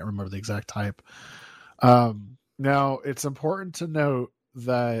IRA. I can't remember the exact type. Now, it's important to note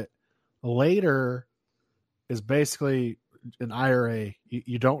that Later is basically an IRA.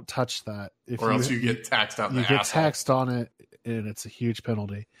 You don't touch that. Or else you get taxed out. You get taxed on it, and it's a huge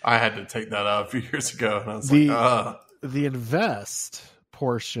penalty. I had to take that out a few years ago, and I was the invest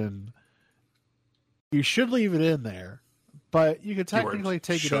portion, you should leave it in there, but you can technically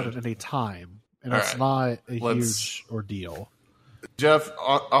take it out at any time, and it's not a huge ordeal. Jeff,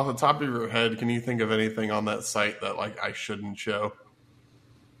 off the top of your head, can you think of anything on that site that like I shouldn't show?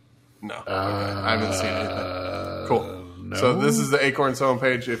 No, okay. I haven't seen anything. Cool. No. So this is the Acorns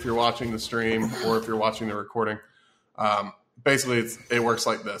homepage. If you're watching the stream or if you're watching the recording, basically it works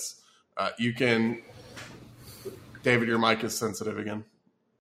like this. You can, David, your mic is sensitive again.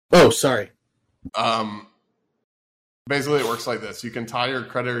 Oh, sorry. Basically it works like this. You can tie your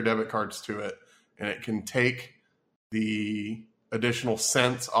credit or debit cards to it, and it can take the additional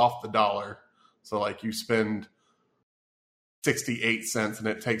cents off the dollar. So like you spend 68 cents and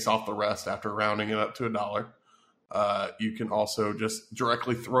it takes off the rest after rounding it up to $1. You can also just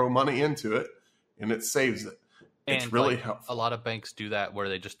directly throw money into it and it saves it. It's and really like, helpful. A lot of banks do that where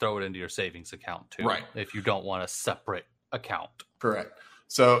they just throw it into your savings account too. Right. If you don't want a separate account. Correct.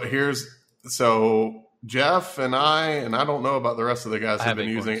 So Jeff and I don't know about the rest of the guys who've been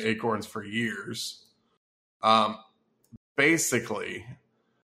using Acorns for years. Basically,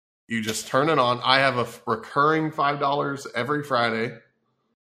 you just turn it on. I have a recurring $5 every Friday,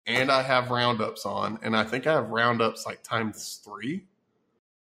 and I have roundups on, and I think I have roundups like times 3. I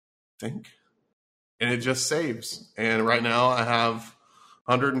think, and it just saves. And right now, I have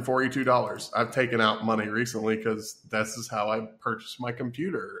 $142. I've taken out money recently because this is how I purchased my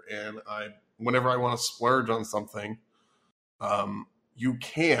computer, and whenever I want to splurge on something, you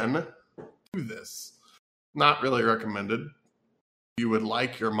can do this. Not really recommended. You would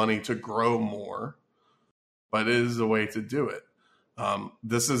like your money to grow more, but it is a way to do it.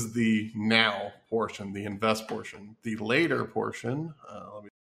 This is the now portion, the invest portion. The later portion,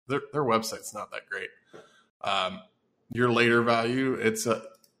 their website's not that great. Your later value, so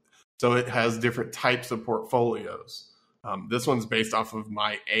it has different types of portfolios. This one's based off of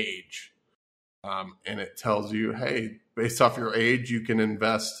my age. And it tells you, hey, based off your age, you can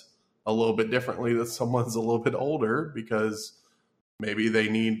invest a little bit differently than someone's a little bit older because maybe they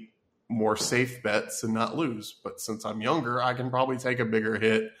need more safe bets and not lose. But since I'm younger, I can probably take a bigger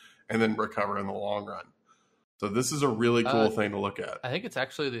hit and then recover in the long run. So this is a really cool thing to look at. I think it's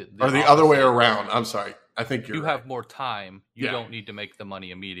actually the other way around. I'm sorry. I think you have more time. You don't need to make the money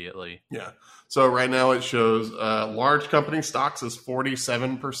immediately. Yeah. So right now it shows large company stocks is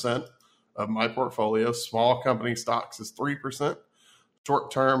 47% of my portfolio. Small company stocks is 3%.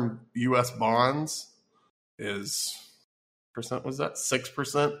 Short-term U.S. bonds is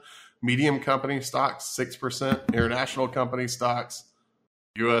 6%. Medium company stocks 6%. International company stocks,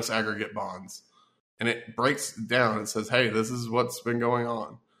 U.S. aggregate bonds, and it breaks down. It says, "Hey, this is what's been going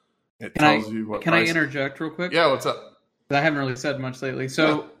on." It tells you what. Can I interject real quick? Yeah, what's up? I haven't really said much lately,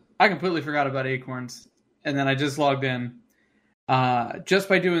 so I completely forgot about Acorns, and then I just logged in. Just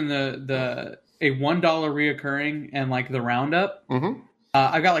by doing a $1 reoccurring and like the roundup,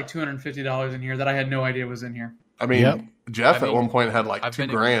 I got like $250 in here that I had no idea was in here. I mean, Jeff at one point had like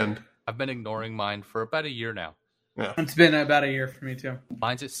 $2,000. I've been ignoring mine for about a year now. Yeah, it's been about a year for me too.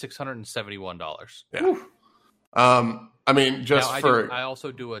 Mine's at $671. Yeah. I mean, I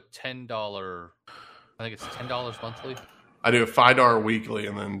also do a $10. I think it's $10 monthly. I do a $5 weekly,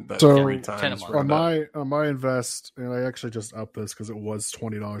 and then that's 3 times on my invest, and I actually just upped this because it was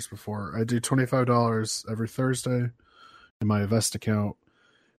 $20 before. I do $25 every Thursday in my invest account,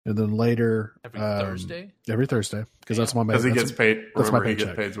 and then later every Thursday because that's my he gets paid. That's my paycheck. He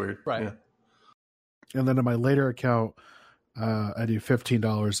gets paid weird, right? Yeah. And then in my later account, I do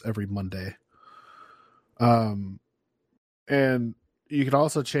 $15 every Monday. And you can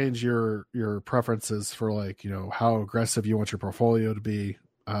also change your preferences for like, how aggressive you want your portfolio to be.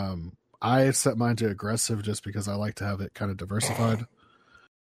 I set mine to aggressive just because I like to have it kind of diversified.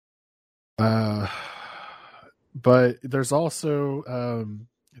 But there's also,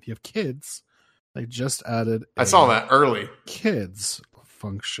 if you have kids, They just added. I saw that early. Kids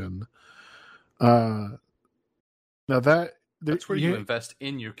function. Now that That's where you invest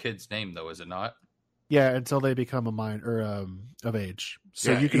in your kid's name, though, is it not? Yeah, until they become a minor or of age.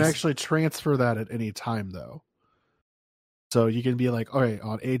 So Yeah, you can he's- actually transfer that at any time, though. So you can be like, all right,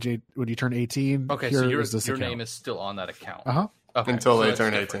 on age 8, when you turn 18, Okay, here so your is this account. name is still on that account. Uh-huh. Okay, Until so they that's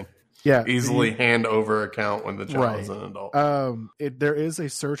turn different. 18. Yeah. Easily hand over account when the child Right. is an adult. There is a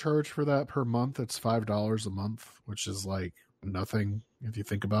surcharge for that per month. It's $5 a month, which is like nothing if you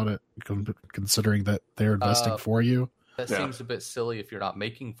think about it, considering that they're investing for you. That Yeah. seems a bit silly if you're not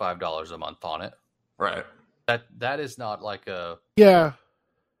making $5 a month on it. Right. That is not like a Yeah.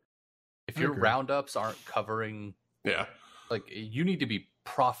 if I your agree. roundups aren't covering, Yeah. like, you need to be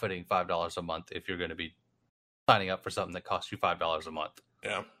profiting $5 a month if you're going to be signing up for something that costs you $5 a month.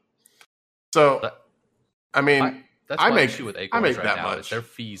 Yeah. So, That- I mean, That's I my make- issue with I Acorns make right that now much. is their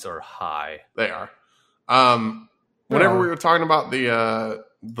fees are high. they are. Whenever Yeah. we were talking about the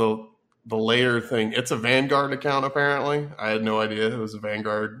later thing, it's a Vanguard account apparently. I had no idea it was a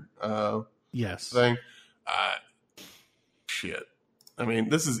Vanguard Yes. thing. Shit. I mean,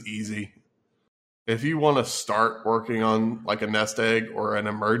 this is easy. If you want to start working on like a nest egg or an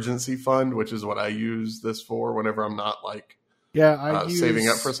emergency fund, which is what I use this for whenever I'm not like Yeah, I saving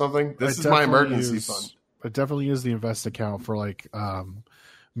up for something, this is my emergency fund. I definitely use the invest account for like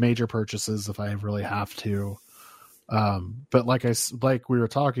major purchases if I really have to. But like we were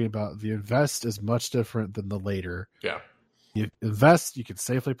talking about, the invest is much different than the later. Yeah. You invest, you can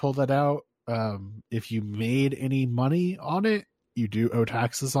safely pull that out. If you made any money on it, you do owe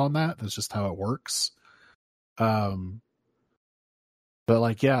taxes on that. That's just how it works. But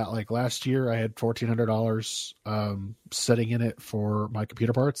like, yeah, like last year I had $1,400 sitting in it for my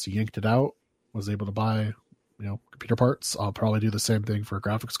computer parts. Yanked it out, was able to buy, computer parts. I'll probably do the same thing for a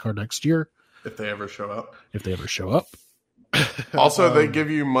graphics card next year If they ever show up. if they ever show up. Also, they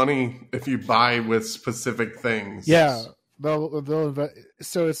give you money if you buy with specific things. Yeah, they'll invest.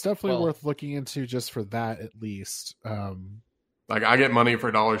 So it's definitely Well- worth looking into just for that at least. Like I get money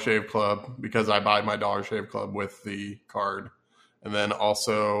for Dollar Shave Club because I buy my Dollar Shave Club with the card. And then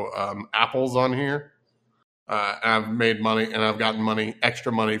also Apple's on here. I've made money and I've gotten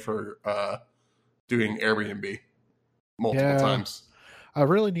extra money for doing Airbnb multiple times. I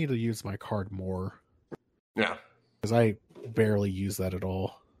really need to use my card more Yeah. because I barely use that at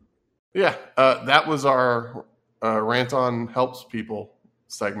all. Yeah. That was our Rant On Helps People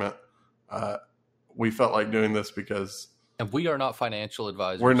segment. We felt like doing this because And we are not financial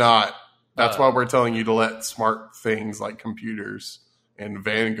advisors. we're not. That's Uh, why we're telling you to let smart things like computers and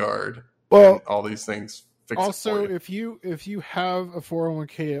Vanguard Well, and all these things fix also, it for you. if you have a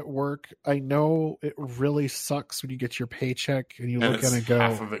 401k at work, I know it really sucks when you get your paycheck and you And look it's at it and go,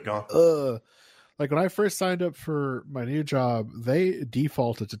 half of it gone. ugh. Like when I first signed up for my new job, they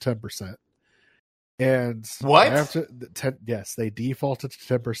defaulted to 10%. And What? I have to, yes, they defaulted to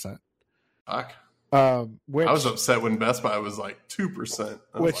 10%. Fuck. Which I was upset when Best Buy was like 2%.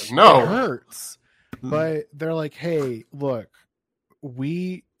 I was which like, no. it hurts. But they're like, hey, look,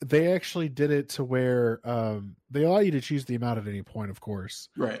 they actually did it to where they allow you to choose the amount at any point, of course,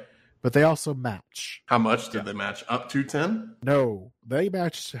 Right. but they also match. How much did they match? Up to 10? No, they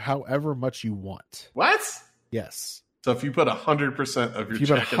match however much you want. What? Yes. So if you put 100% of your If you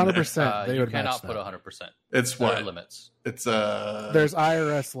put check in there, 100%, they you would match cannot that. put 100%. it's There are what? limits. It's There's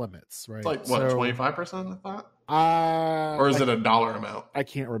IRS limits, right? it's like what, 25%, I thought? Or is it a dollar amount? I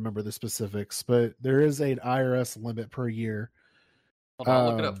can't remember the specifics, but there is an IRS limit per year. Hold on,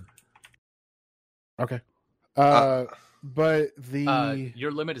 look it up. Okay. Uh, But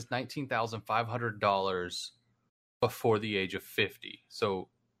Your limit is $19,500 before the age of 50. So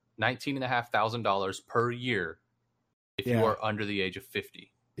 $19,500 per year if Yeah. you are under the age of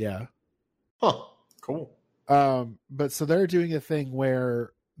 50. yeah. Huh. Cool. But so they're doing a thing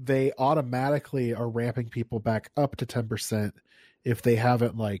where they automatically are ramping people back up to 10% if they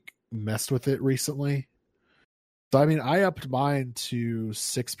haven't like messed with it recently. So I mean, I upped mine to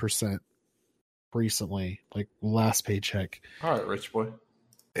 6% recently, like last paycheck. All right, rich boy.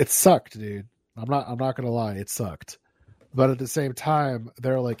 It sucked, dude. I'm not gonna lie, it sucked. But at the same time,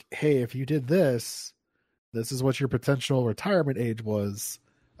 they're like, hey, if you did this is what your potential retirement age was.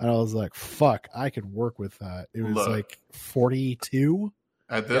 And I was like, fuck, I can work with that. It was Look. like 42.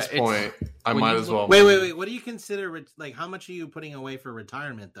 At this Yeah, it's- point, I when might you as look- well. Wait. What do you consider? Like, how much are you putting away for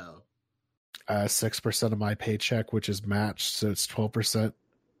retirement, though? 6% of my paycheck, which is matched, so it's 12%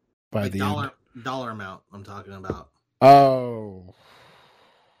 by Like the dollar amount. I'm talking about. Oh,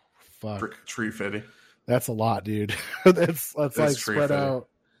 fuck! Tree fitty. That's a lot, dude. that's like tree spread fitting. out.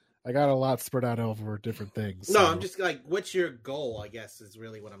 I got a lot spread out over different things. No, so. I'm just like, what's your goal? I guess is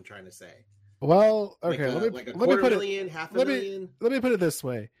really what I'm trying to say. Well, okay. Like let me quarter put million, half a let million. Let me put it this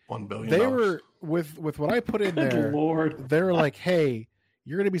way: $1 billion. they were with what I put in Good there. Lord. They were like, "Hey,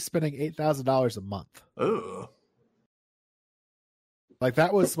 you're going to be spending $8,000 a month." Ugh. Like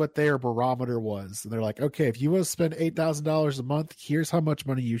that was what their barometer was, and they're like, "Okay, if you want to spend $8,000 a month, here's how much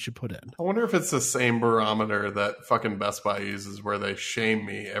money you should put in." I wonder if it's the same barometer that fucking Best Buy uses where they shame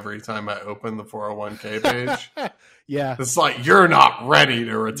me every time I open the 401k page. Yeah, It's like, you're not ready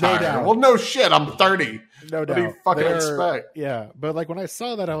to retire. doubt. Well, no shit, I'm 30. no What doubt. do you fucking They're- expect? Yeah, but like when I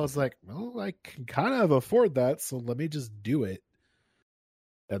saw that, I was like, "Well, I can kind of afford that, so let me just do it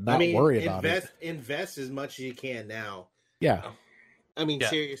and not worry about it." Invest as much as you can now. Yeah, I mean, Yeah.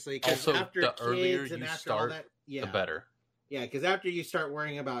 seriously, because Also, after the kids earlier and you after all start, that, yeah, The better. yeah, because after you start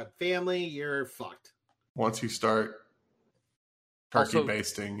worrying about family, you're fucked. Once you start turkey Also-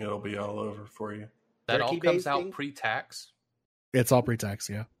 basting, it'll be all over for you. That all Turkey comes basting? out pre-tax. it's all pre-tax.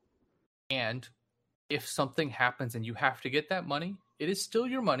 Yeah, And if something happens and you have to get that money, it is still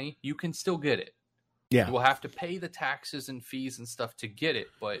your money. You can still get it. yeah. You will have to pay the taxes and fees and stuff to get it,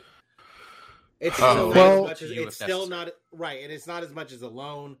 but It's Oh. still not Well- as much as You it's if still necessary. not right, and it's not as much as a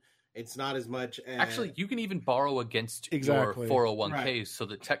loan. It's not as much as actually you can even borrow against Exactly. your 401ks Right. so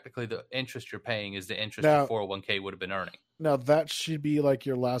that technically the interest you're paying is the interest Now- your 401k would have been earning. Now that should be like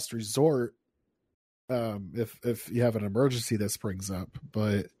your last resort, if you have an emergency that springs up.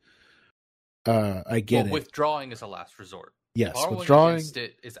 But I get it. Withdrawing is a last resort. Yes, Borrowing withdrawing. against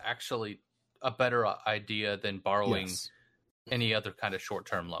it is actually a better idea than borrowing Yes. any other kind of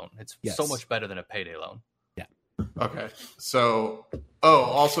short-term loan. It's Yes. so much better than a payday loan. Okay. So,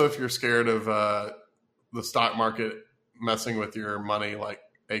 also if you're scared of the stock market messing with your money like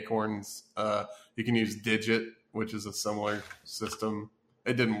Acorns, you can use Digit, which is a similar system.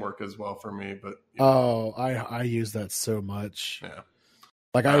 It didn't work as well for me, but Oh, I use that so much. yeah.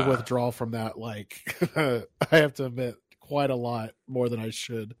 Like I withdraw from that. Like I have to admit, quite a lot more than I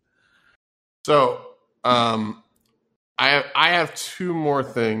should. So, I have two more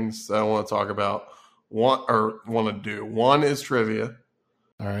things that I want to talk about. Want to do. One is trivia,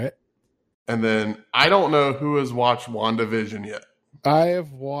 All right. and then I don't know who has watched WandaVision yet. I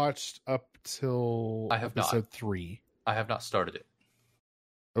have watched up till I have not. episode 3. I have not started it.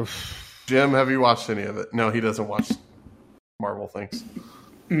 Oof. Jim, have you watched any of it? No, he doesn't watch Marvel things.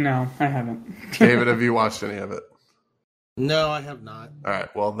 No, I haven't. David, have you watched any of it? No, I have not. All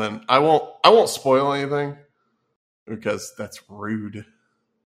right. Well, then I won't spoil anything because that's rude. Is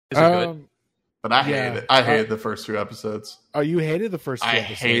it good? But I Yeah, hated it. I hated the first 2 episodes. Oh, you hated the first 2 I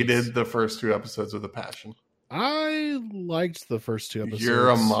episodes? hated the first 2 episodes with a passion. I liked the first 2 episodes. You're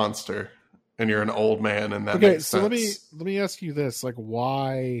a monster, and you're an old man, and that Okay, makes so sense. let me ask you this: like,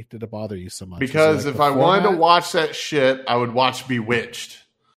 why did it bother you so much? Because Is it, like, if the I wanted to format? watch that shit, I would watch Bewitched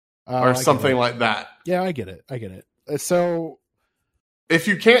Oh, I or get something it. like that. Yeah, I get it. So If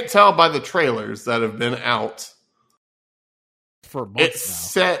you can't tell by the trailers that have been out, for months it's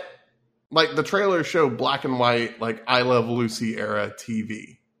set like the trailers show black and white, like I Love Lucy era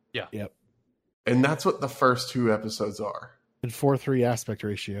TV. Yeah. Yep. And that's what the first 2 episodes are. now, in 4:3 aspect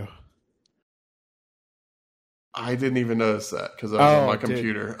ratio. I didn't even notice that because I was on my dude.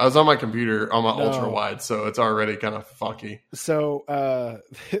 computer. I was on my computer on my No. ultra wide, so it's already kind of fucky. So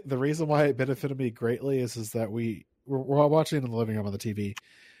the reason why it benefited me greatly is that we're all watching it in the living room on the TV.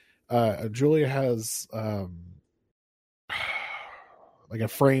 Julia has like a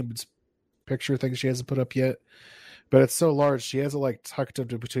framed picture thing she hasn't put up yet, but it's so large she has it like tucked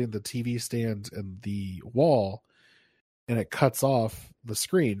into between the TV stand and the wall, and it cuts off the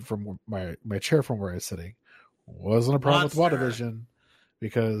screen from my chair from where I was sitting. Wasn't a problem with Monster. WandaVision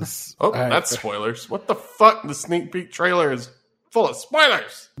because Oh, that's spoilers. What the fuck? The sneak peek trailer is full of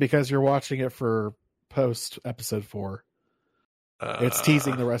spoilers. because you're watching it for post episode 4. It's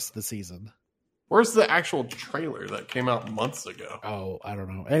teasing the rest of the season. Where's the actual trailer that came out months ago? Oh, I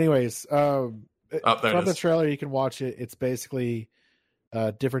don't know. Anyways, Oh, there from it the is. trailer you can watch it. It's basically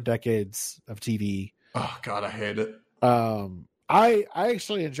different decades of TV. Oh god, I hate it. I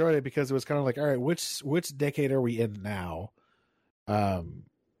actually enjoyed it because it was kind of like, all right, which decade are we in now?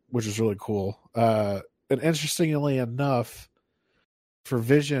 Which is really cool. And interestingly enough, for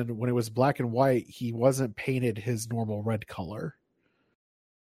Vision, when it was black and white, he wasn't painted his normal red color.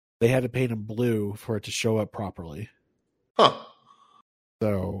 They had to paint him blue for it to show up properly. Huh.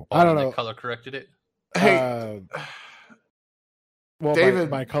 So I don't They know. color corrected it. Hey, Well, David-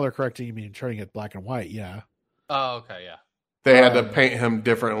 by color correcting, you mean turning it black and white? Yeah. Oh, okay, yeah. they had to paint him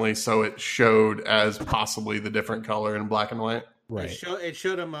differently so it showed as possibly the different color in black and white. Right. It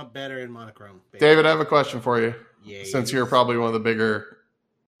showed him up better in monochrome. Basically. David, I have a question for you. Yeah, Since you're probably one of the bigger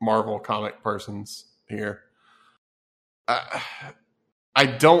Marvel comic persons here. I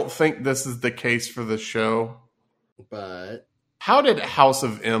don't think this is the case for the show. But How did House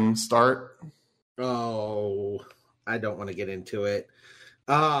of M start? I don't want to get into it.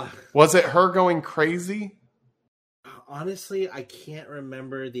 Was it her going crazy? Honestly, I can't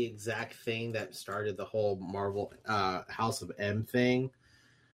remember the exact thing that started the whole Marvel House of M thing.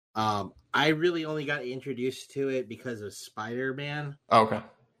 I really only got introduced to it because of Spider-Man. Okay.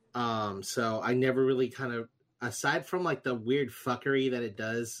 So I never really kind of, aside from like the weird fuckery that it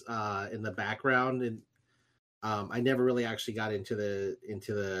does in the background, and I never really actually got into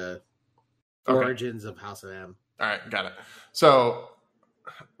the Okay. origins of House of M. All right, got it. So,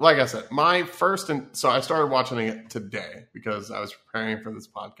 like I said, so I started watching it today because I was preparing for this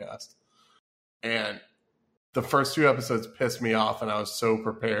podcast. And the first 2 episodes pissed me off, and I was so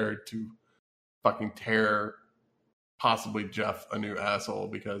prepared to fucking tear possibly Jeff a new asshole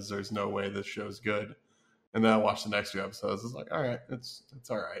because there's no way this show's good. And then I watched the next 2 episodes. It's like, all right, it's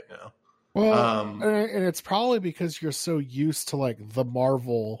all right now. Well, and it's probably because you're so used to like the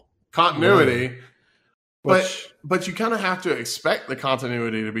Marvel Continuity. which, But you kind of have to expect the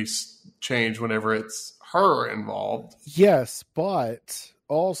continuity to be changed whenever it's her involved. yes, but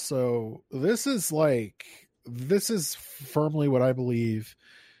also this is firmly what I believe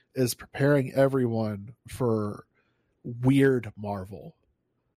is preparing everyone for weird Marvel.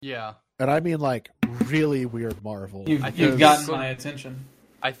 Yeah. And I mean like really weird Marvel. You've because- gotten my attention.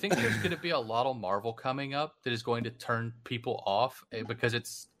 I think there's going to be a lot of Marvel coming up that is going to turn people off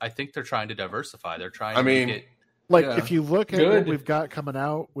because I think they're trying to diversify. They're trying to make it. like Yeah. if you look at Good. what we've got coming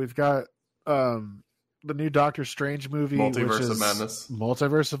out, we've got the new Doctor Strange movie, Multiverse which is of Madness.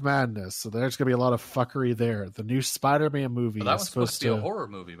 Multiverse of Madness. So there's going to be a lot of fuckery there. The new Spider-Man movie Well, that is was supposed to be a horror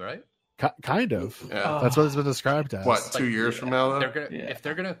movie, right? kind of. Yeah. That's what it's been described as. What, 2 years from now, though? They're gonna, Yeah. if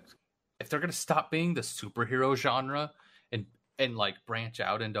they're gonna stop being the superhero genre and like branch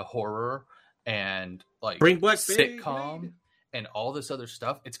out into horror and like Bring Black sitcom Blade. and all this other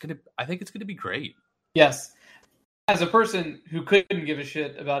stuff, I think it's gonna be great. Yes. As a person who couldn't give a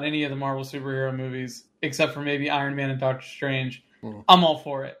shit about any of the Marvel superhero movies, except for maybe Iron Man and Doctor Strange, I'm all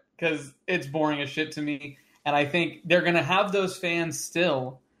for it because it's boring as shit to me. And I think they're going to have those fans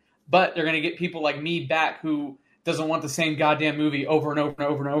still, but they're going to get people like me back who doesn't want the same goddamn movie over and over and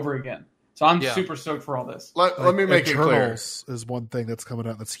over and over again. So I'm super stoked for all this. Let me make it clear. Eternals is one thing that's coming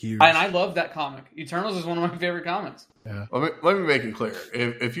out that's huge. And I love that comic. Eternals is one of my favorite comics. Yeah. Let me make it clear.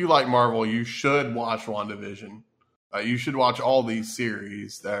 If you like Marvel, you should watch WandaVision. You should watch all these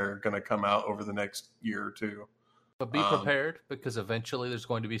series that are going to come out over the next year or two. But be prepared because eventually there's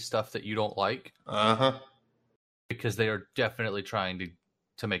going to be stuff that you don't like because they are definitely trying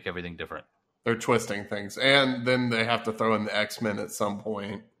to make everything different. They're twisting things, and then they have to throw in the X-Men at some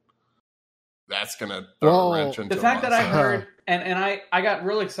point. That's going to throw a wrench into the fact a lot that I of stuff. heard, and I got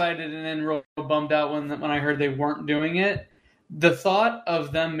real excited and then real bummed out when I heard they weren't doing it. The thought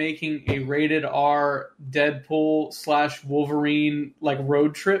of them making a rated R Deadpool / Wolverine like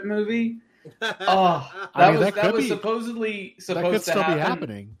road trip movie. Oh, that was supposedly that supposed could to still happen. be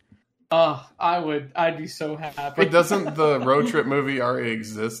happening. Oh, I'd be so happy. But doesn't the road trip movie already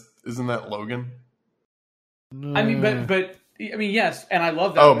exist? Isn't that Logan? I mean, but I mean, yes, and I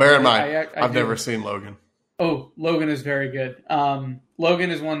love that. Oh, movie. bear in mind, I I've do. never seen Logan. Oh, Logan is very good.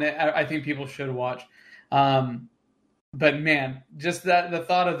 Logan is one that I think people should watch. But man, just the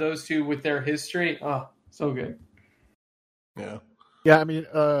thought of those two with their history, oh, so good. Yeah. Yeah, I mean,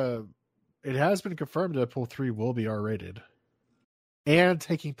 it has been confirmed Deadpool 3 will be R-rated. And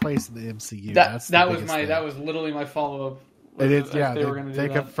taking place in the MCU. That was literally my follow up. It is, yeah. They were going to do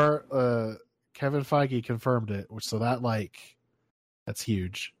that. confirmed. Kevin Feige confirmed it, so that's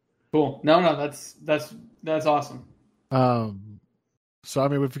huge. Cool. No, that's awesome. So I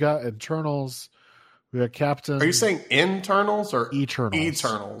mean, we've got Eternals, we got Captain. Are you saying internals or Eternals?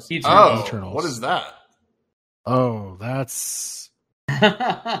 Eternals. Eternals. Oh, Eternals. what is that? Oh, that's Like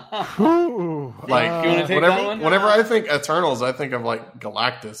You wanna take that one? whenever I think Eternals, I think of like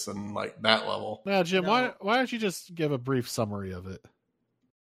Galactus and like that level. Now, Jim, No. why don't you just give a brief summary of it,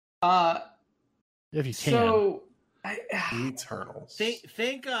 if you can? So Eternals. think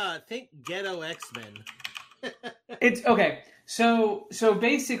ghetto X-Men. it's okay. So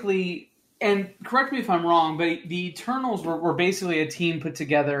basically, and correct me if I'm wrong, but the Eternals were basically a team put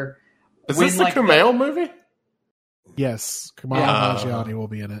together. Is when, this the like, Kumail movie? Yes, Kamala Yeah. Nanjiani will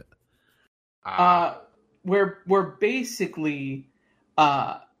be in it. where basically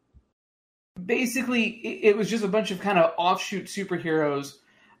basically it was just a bunch of kind of offshoot superheroes.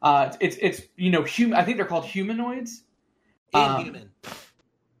 It's I think they're called humanoids. Inhuman.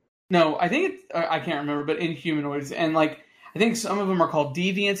 No, I think I can't remember, but Inhumanoids, and like I think some of them are called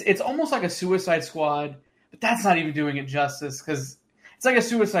Deviants. It's almost like a Suicide Squad, but that's not even doing it justice because it's like a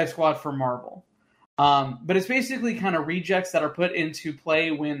Suicide Squad for Marvel. But it's basically kind of rejects that are put into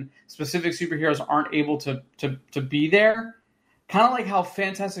play when specific superheroes aren't able to be there. Kind of like how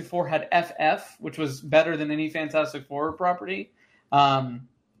Fantastic Four had FF, which was better than any Fantastic Four property. But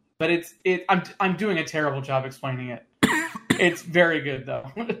I'm doing a terrible job explaining it. It's very good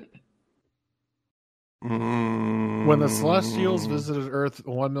though. When the Celestials visited Earth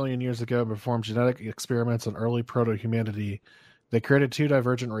 1 million years ago and performed genetic experiments on early proto-humanity, they created two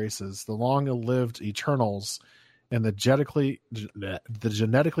divergent races, the long-lived Eternals and the genetically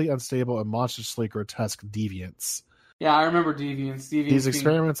unstable and monstrously grotesque Deviants. Yeah, I remember Deviants. These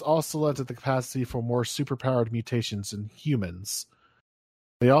experiments also led to the capacity for more superpowered mutations in humans.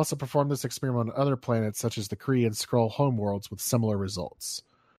 They also performed this experiment on other planets, such as the Kree and Skrull homeworlds, with similar results.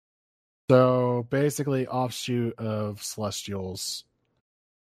 So basically, offshoot of Celestials,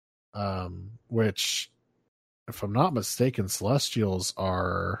 which, if I'm not mistaken, Celestials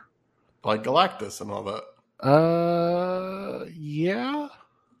are like Galactus and all that. Yeah,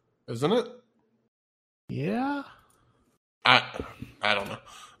 isn't it? Yeah, I don't know.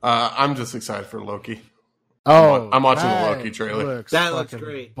 I'm just excited for Loki. Oh, I'm watching the Loki trailer. That looks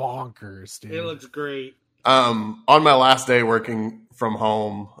great. Bonkers, dude. It looks great. On my last day working from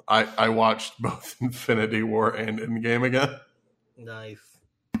home, I watched both Infinity War and Endgame again. Nice.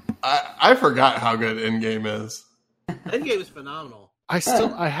 I forgot how good Endgame is. Endgame is phenomenal. I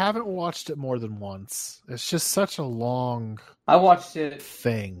haven't watched it more than once. It's just such a long I watched it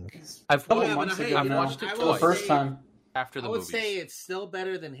thing. I've months ago I've now, watched it for twice. the first time. After the I would movies. say it's still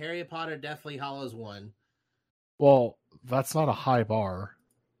better than Harry Potter Deathly Hallows 1. Well, that's not a high bar.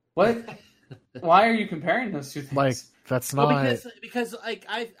 What? Why are you comparing those two things? Like, that's not... Well, because like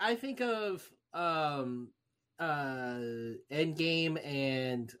I think of Endgame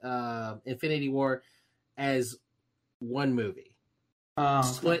and Infinity War as one movie.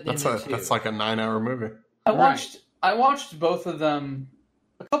 Split into two. That's like a 9-hour movie. I watched both of them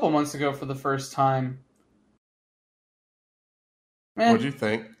a couple months ago for the first time. What'd you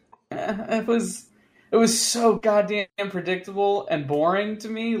think? It was so goddamn predictable and boring to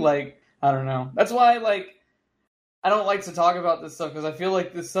me. Like, I don't know. That's why I don't like to talk about this stuff because I feel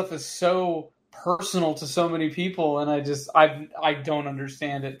like this stuff is so personal to so many people, and I don't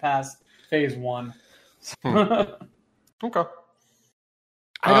understand it past phase 1. Okay.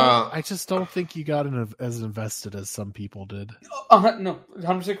 I just don't think you got as invested as some people did. No,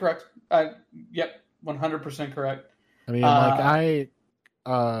 100% correct. Yep, 100% correct. I mean, I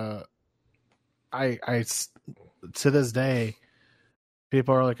to this day,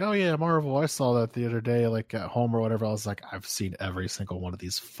 people are like, "Oh yeah, Marvel! I saw that the other day, like at home or whatever." I was like, "I've seen every single one of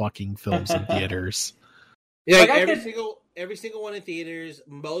these fucking films in theaters." Yeah, Like, every single one in theaters.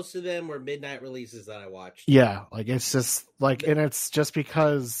 Most of them were midnight releases that I watched. Yeah, like it's just like, and it's just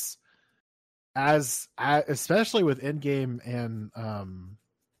because, especially with Endgame and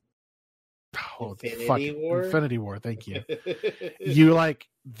Infinity War. Thank you. You like,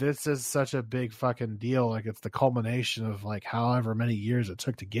 this is such a big fucking deal. Like, it's the culmination of like however many years it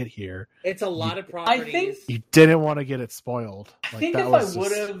took to get here. It's a lot of properties. I think You didn't want to get it spoiled. I think if I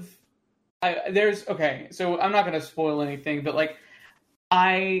would have, so I'm not going to spoil anything, but like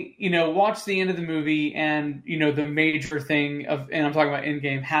I, watched the end of the movie and, the major thing and I'm talking about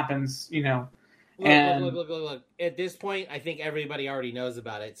Endgame happens, Look. At this point, I think everybody already knows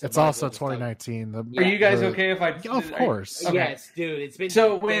about it. So it's also 2019. Are you guys okay if I? Of course. Okay. Yes, dude. It's been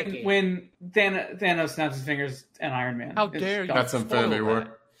so when Thanos snaps his fingers and Iron Man. How dare you? That's Infinity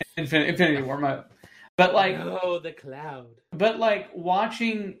War. Infinity War. But like, the cloud. But like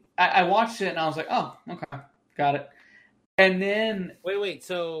watching, I watched it and I was like, oh, okay, got it. And then wait.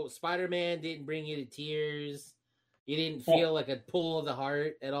 So Spider-Man didn't bring you to tears. You didn't feel like a pull of the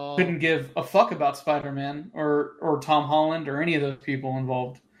heart at all? Couldn't give a fuck about Spider-Man or Tom Holland or any of those people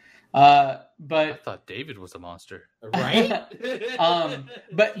involved. But I thought David was a monster. Right?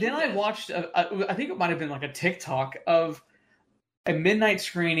 But then I watched, I think it might have been like a TikTok of a midnight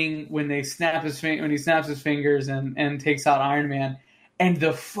screening when he snaps his fingers and takes out Iron Man, and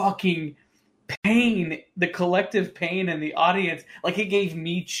the fucking pain, the collective pain in the audience, like it gave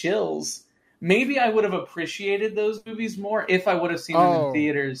me chills. Maybe I would have appreciated those movies more if I would have seen them in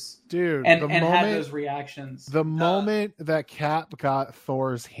theaters, dude, and had those reactions. The moment that Cap got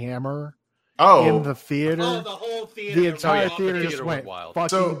Thor's hammer, in the theater. Oh, the whole theater. The entire the theater theater just went went wild. fucking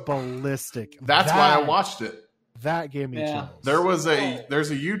So, ballistic. That's why I watched it. That gave me Yeah. chills.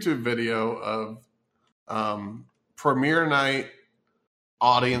 There's a YouTube video of premiere night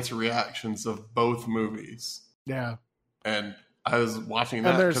audience reactions of both movies, Yeah. and I was watching And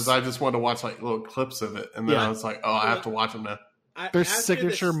that there's- because I just wanted to watch like little clips of it, and then Yeah. I was like, oh, I have to watch them now. There's After the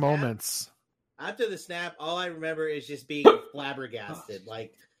signature snap- moments. After the snap, all I remember is just being flabbergasted.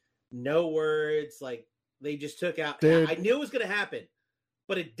 Like, no words. Like, they just took out. Dude. I knew it was going to happen,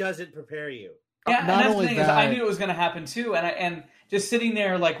 but it doesn't prepare you. Yeah, and Not that's the only thing that- is, I knew it was going to happen too, and just sitting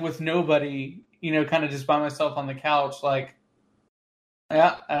there like with nobody, kind of just by myself on the couch, like,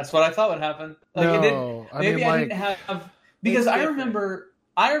 yeah, that's what I thought would happen. Like, it didn't, No, I maybe mean, I like, didn't have because It's I different.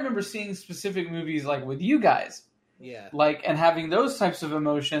 remember seeing specific movies like with you guys, Yeah. like, and having those types of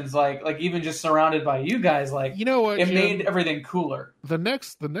emotions, like even just surrounded by you guys, like you know what? it Jim? made everything cooler. the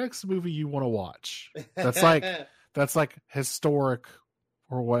next movie you want to watch. That's like historic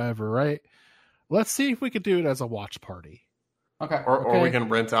or whatever, right? Let's see if we could do it as a watch party. Okay, Or we Okay. can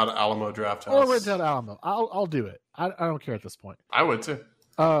rent out Alamo Draft House. Or rent out Alamo. I'll do it. I don't care at this point. I would too.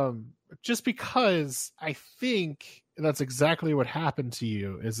 Just because I think that's exactly what happened to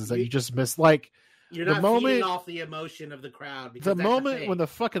you is that you just missed like You're the not moment- feeding off the emotion of the crowd. Because the that's moment thing. when the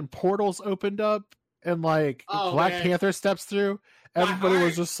fucking portals opened up and like Oh, Black man. Panther steps through, My everybody was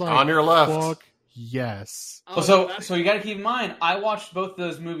heart. just like, On your left. fuck yes. Oh, so that's- you got to keep in mind, I watched both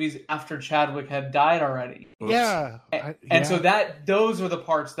those movies after Chadwick had died already. Oops. Yeah. And so those were the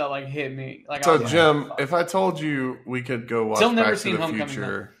parts that like hit me. Like, I So was like, Jim, fuck. if I told you we could go watch Still never Back to seen the Homecoming,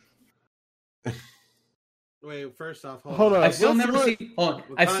 Future, Wait, first off, Hold on. I've still let's never look- seen. Hold on.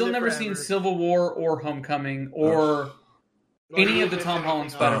 I've still Wakanda never forever. seen Civil War or Homecoming or any of the Tom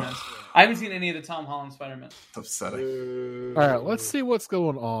Holland Spider-Man. I haven't seen any of the Tom Holland Spider-Man. it's upsetting. All right, let's see what's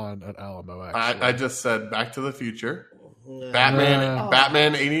going on at Alamo. Actually, I just said Back to the Future, Yeah.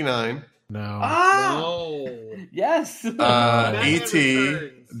 Batman '89, no. Ah, No. yes. Batman E.T.,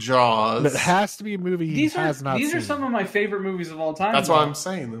 Returns. Jaws. It has to be a movie he these has not are seen. some of my favorite movies of all time. That's why I'm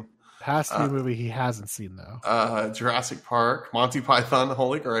saying them. Has to be a movie he hasn't seen though. Jurassic Park, Monty Python, The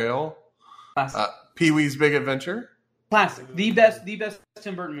Holy Grail, classic. Pee Wee's Big Adventure, Classic. The best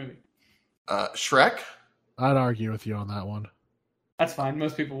Tim Burton movie. Shrek, I'd argue with you on that one. That's fine.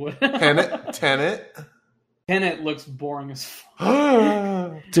 Most people would. Tenet. Tenet looks boring as fuck.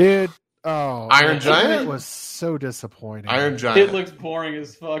 Iron Dude, oh, Giant? It was so disappointing. Giant. It looks boring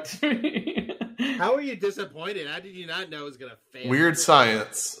as fuck to me. How are you disappointed? How did you not know it was going to fail? Weird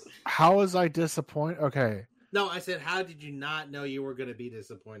Science. How was I disappointed? Okay, No, I said, how did you not know you were going to be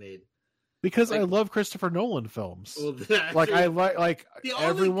disappointed? because I Like- love Christopher Nolan films. Well, that's Like I like the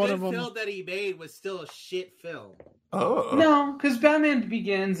every only one good of them. film that he made was still a shit film. Oh. No, because Batman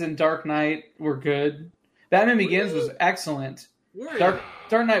Begins and Dark Knight were good. Batman Begins was excellent. Word.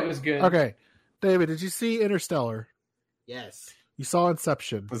 Dark Knight was good. Okay, David, did you see Interstellar? Yes. You saw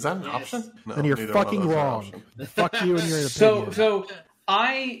Inception, Is that an Yes. option? No, and you're neither one of fucking those are wrong. options. Fuck you and your opinion. So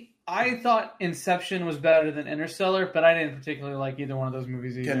I thought Inception was better than Interstellar, but I didn't particularly like either one of those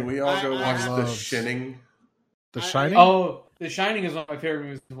movies either. Can we all go I watch The love- Shining? The I- Shining. Oh, The Shining is one of my favorite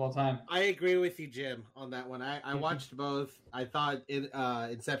movies of all time. I agree with you, Jim, on that one. I watched both. I thought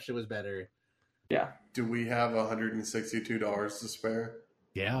Inception was better. Yeah. Do we have $162 to spare?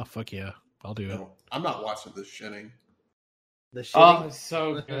 Yeah, fuck yeah, I'll do it. No, I'm not watching The Shining. The Oh, shitty. it's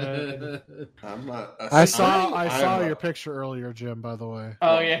so good. I'm not. I saw I'm your picture earlier, Jim. By the way,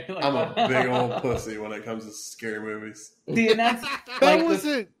 Oh yeah. Like, I'm a big old pussy when it comes to scary movies. See, and that's that like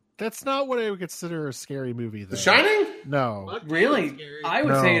wasn't. That's not what I would consider a scary movie. Though. The Shining? No, Fuck you, really. scary. I would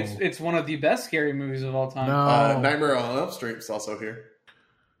No. say it's one of the best scary movies of all time. no. Nightmare on Elm Street is also here.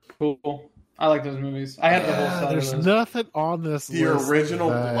 Cool. I like those movies. I have the whole Yeah, set of there's those. nothing on this. The list original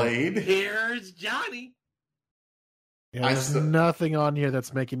that- Blade. Here's Johnny. Yeah, I there's still- nothing on here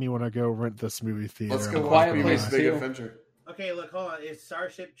that's making me want to go rent this movie theater. Let's go A watch Quiet Pee Wee's Place Big 2. Adventure. Okay, look, hold on. It's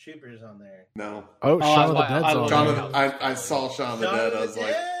Starship Troopers on there. No. Oh, Shaun of the I Dead's love on Shaun there. of the, I saw Shaun of the Shaun Dead. of I was the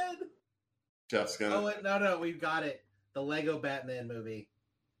like, Dead? Jeff's Oh, gonna. wait, no, we've got it. The Lego Batman movie.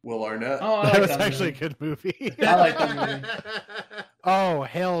 Will Arnett. Oh, I That like was that actually a movie. good movie. I like that movie. Oh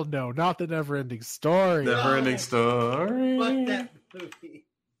hell no, not the Never-Ending Story. Never ending story. Fuck that movie.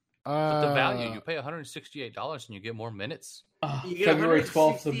 But the value, you pay $168 and you get more minutes. Oh, You get February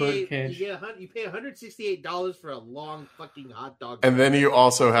 12th, the 168 Birdcage. You pay $168 for a long fucking hot dog. And then you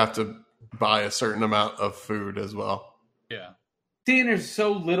also have to buy a certain amount of food as well. Yeah. See, and there's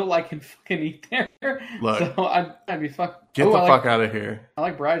so little I can fucking eat there. Look. So I'd be fuck. Get Oh, the I fuck like, out of here. I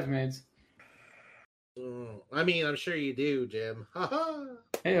like Bridesmaids. I mean, I'm sure you do, Jim.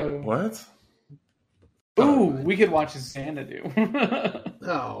 Hey, What? Ooh, we could watch Xanadu.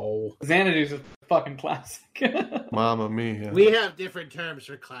 No. Xanadu's a fucking classic. Mamma mia. We have different terms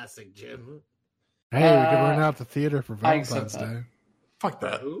for classic, Jim. Hey, we could run out the theater for I accept Valentine's Day. Fuck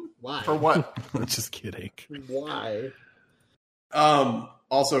that. Who? Why? For what? Just kidding. Why?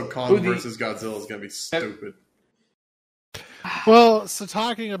 Also, Kong Who the- versus Godzilla is gonna be stupid. Well, so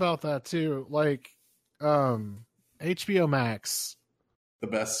talking about that too, like HBO Max The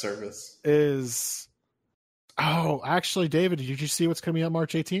best service. is. Oh, actually, David, did you see what's coming out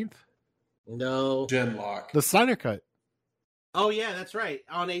March 18th? No. Genlock. The Snyder Cut Oh yeah, that's right.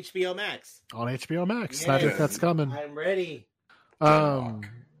 On HBO Max. on HBO Max. Yes. Snyder Cut's coming. I'm ready. Um,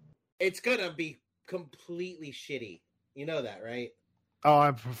 It's gonna be completely shitty. You know that, right? oh,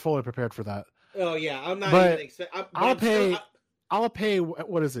 I'm fully prepared for that. Oh yeah, I'm not But even expecting. I'll pay. I'll pay.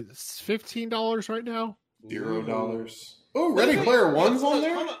 What is it? $15 right now. $0. Oh, Ready Player One's on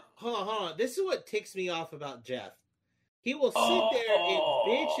there? Hold on. This is what ticks me off about Jeff. He will sit there and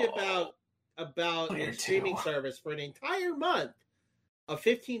bitch about a streaming service for an entire month of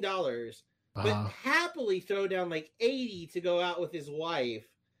 $15, but happily throw down like $80 to go out with his wife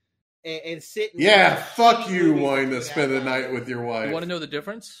and sit. And Yeah, watch fuck shitty you movies wanting to for spend that the night long. with your wife. You want to know the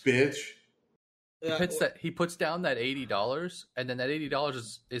difference? Bitch. He puts down that $80, and then that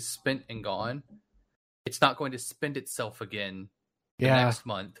 $80 is spent and gone. It's not going to spend itself again the Yeah, next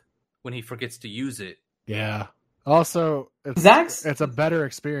month when he forgets to use it. yeah. Also, it's a better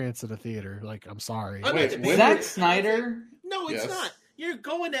experience in a theater. Like, I'm sorry. I'm Wait, not when Zack did- Snyder. No, it's Yes. not. You're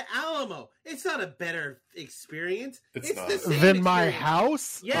going to Alamo. It's not a better experience. It's not. the same Then my experience.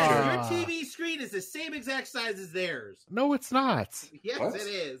 house. Yes, your TV screen is the same exact size as theirs. No, it's not. Yes, What? it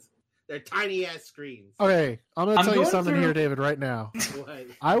is. They're tiny ass screens. Okay, I'm gonna I'm tell you going something through- here, David. Right now, What?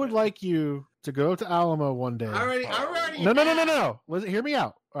 I would like you to go to Alamo one day. I already. No. Listen, hear me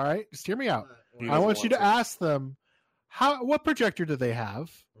out. All right, just hear me out. He I doesn't want you to want to. ask them what projector do they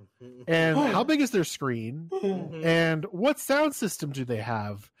have, and how big is their screen, and what sound system do they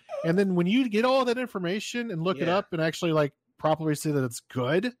have, and then when you get all that information and look it Yeah. up and actually like properly say that it's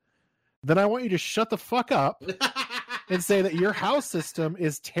good, then I want you to shut the fuck up and say that your house system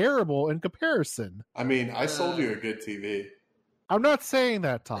is terrible in comparison. I mean, I sold you a good TV. I'm not saying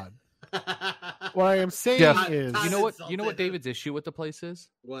that, Todd. What I am saying Jeff, is, You know what? insulted. You know what David's issue with the place is?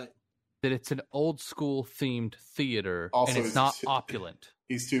 What? That it's an old school themed theater, Also, and it's it's not too- opulent.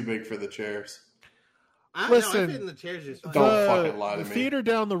 He's too big for the chairs. I Listen, fit in the chairs just fine. Don't fucking lie to the me. theater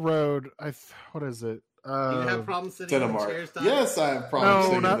down the road. What is it? You have problems sitting in the Cinemark. chairs, Todd? Yes, I have problems No,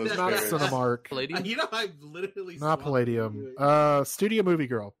 sitting not in those not chairs. Cinemark, Palladium? You know, I've literally not swapped Palladium. you. Studio Movie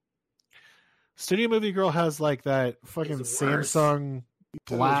Girl. Studio Movie Girl has like that fucking It's worse. Mesamsung It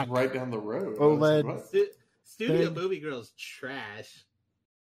was black. right down the road. OLED. I was like, what? Studio Thing. Movie Girl's trash.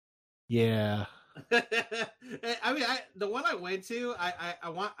 Yeah, I mean, the one I went to,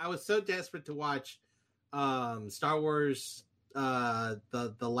 I was so desperate to watch, Star Wars, the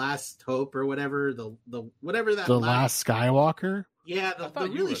Last Hope or whatever, the whatever that the Last Skywalker. yeah, I the thought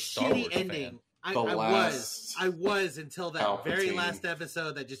you really were a Star shitty Wars ending. fan. I was until that very Palpatine. last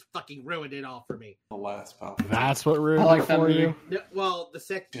episode that just fucking ruined it all for me. The last Palpatine. That's what ruined I like it that for movie. you. No, well, the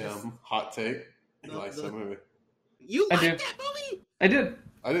section. Jim, hot take. He The- likes the- that movie. You I like do. that movie? I did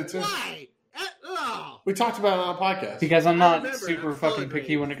I did too. Why? Oh, We talked about it on a podcast. because I'm I not remember, super I'm full fucking agree.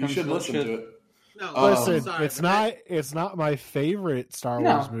 picky when it You comes should to that listen shit. to it. no. Listen, I'm sorry, it's but not. It's not my favorite Star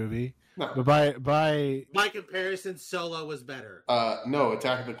No. Wars movie, No. but by by comparison, Solo was better. No,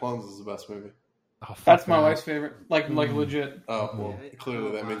 Attack of the Clones is the best movie. oh, fuck That's my that. wife's favorite. Like legit. Oh, well, Yeah.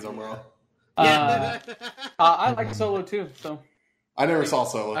 clearly that means I'm wrong. I like Solo too. So I never saw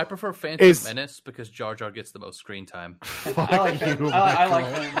Solo. I prefer Phantom Is- Menace because Jar Jar gets the most screen time. I like Fuck you, I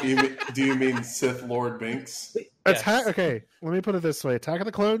like Michael. them. Do you mean Sith Lord Binks? Attack. Yes. Okay, let me put it this way: Attack of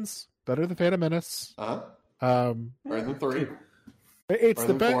the Clones better than Phantom Menace. Uh-huh. Better than 3. It's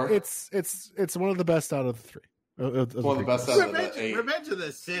Better the than 4? best. It's one of the best out of the 3. One of the best out of Revenge, the 8. Revenge of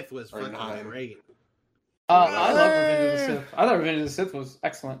the Sith was Or fucking 9. great. I love Revenge of the Sith. I thought Revenge of the Sith was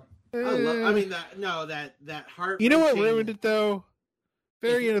excellent. I mean that heart. You know what ruined it though?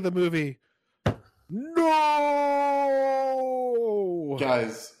 Very end of the movie. No,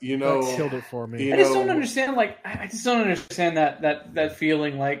 Guys, you that know... killed it for me. you I just know- don't understand. Like, I just don't understand that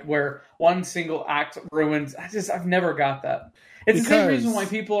feeling. Like, where one single act ruins. I've never got that. It's the same Because- reason why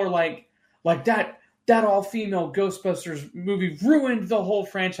people are like that all female Ghostbusters movie ruined the whole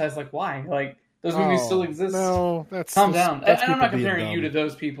franchise. Like, why? Like, those movies still exist. No, that's Calm just- down. that's And I'm not people being comparing you to dumb.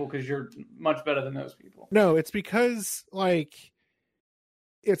 those people because you're much better than those people. No, it's because like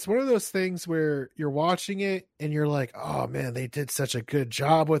it's one of those things where you're watching it and you're like, "Oh man, they did such a good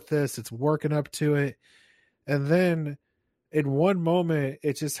job with this. It's working up to it." and then in one moment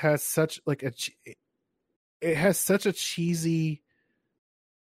it just has such like it has such a cheesy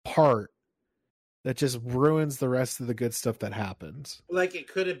part that just ruins the rest of the good stuff that happens. Like it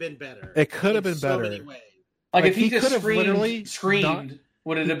could have been better. It could have in been so better. many ways. Like if he he just could have literally screamed, not-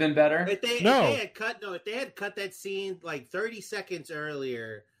 would it have been better? If they had cut that scene like 30 seconds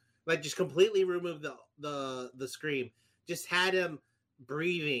earlier, like just completely removed the scream, just had him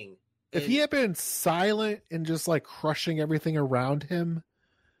breathing. If he had been silent and just like crushing everything around him,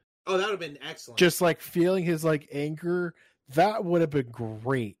 that would have been excellent. just like feeling his like anger, that would have been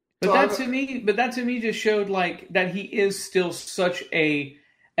great. But that to me just showed like that he is still such an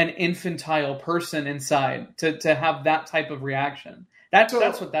infantile person inside to have that type of reaction. That's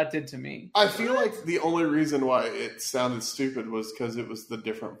what that did to me. I feel like the only reason why it sounded stupid was because it was the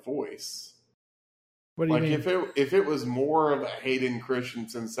different voice. What do you mean? If it was more of a Hayden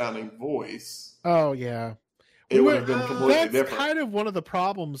Christensen sounding voice, Oh yeah, it would have been completely that's different. kind of one of the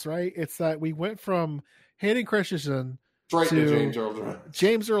problems, right? It's that we went from Hayden Christensen Straight to to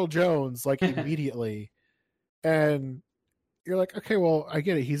James Earl Jones like immediately, and you're like, okay, well, I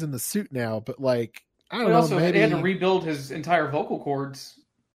get it. He's in the suit now, but like, I don't But know. also, Maybe they had to rebuild his entire vocal cords.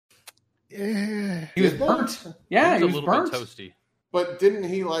 Yeah. He was burnt. Yeah, he was a little burnt. bit toasty. But didn't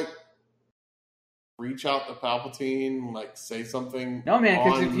he like reach out to Palpatine, like say something? No, man,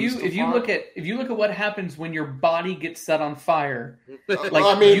 because on if you look at what happens when your body gets set on fire, like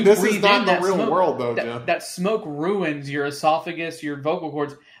I mean, you this is breathe not in the that real smoke, world, though, Jim. that smoke ruins your esophagus, your vocal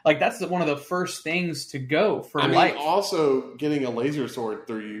cords. Like that's one of the first things to go for I mean, life. also getting a laser sword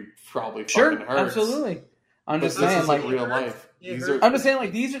through you probably Sure, fucking hurts. absolutely. I'm But just this saying, is like, real life. These are, I'm just saying,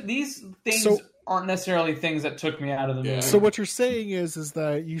 like these things So- aren't necessarily things that took me out of the movie. Yeah. So what you're saying is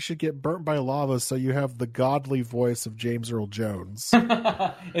that you should get burnt by lava so you have the godly voice of James Earl Jones.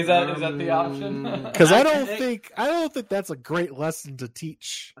 is that the option? Because I don't think that's a great lesson to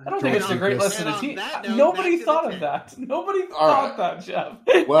teach. I don't think it's a George great Lucas. lesson And to on teach. that note, Nobody back to thought the of that. Nobody All thought right. that,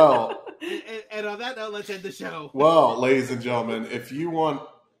 Jeff. well, and on that note, let's end the show. well, ladies and gentlemen, if you want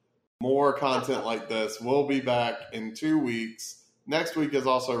more content like this, we'll be back in 2 weeks. Next week is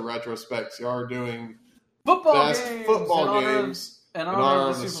also retrospects. You are doing Football best games football in honor of- games in in honor honor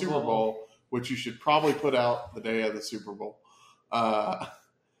of of the Super Bowl, which you should probably put out the day of the Super Bowl.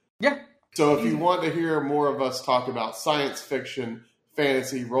 Yeah. So if you want to hear more of us talk about science fiction,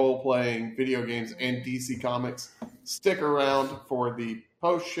 fantasy, role-playing, video games, and DC Comics, stick around for the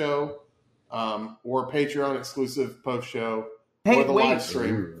post-show or Patreon-exclusive post-show or the live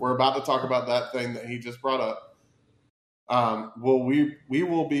stream. We're about to talk about that thing that he just brought up. We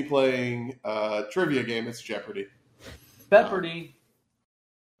will be playing a trivia game. It's Jeopardy. Jeopardy.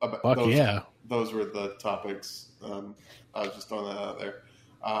 Fuck yeah. Those were the topics. I was just throwing that out there.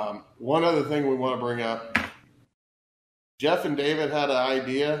 One other thing we want to bring up. Jeff and David had an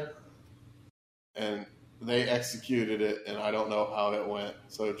idea, and they executed it, and I don't know how it went.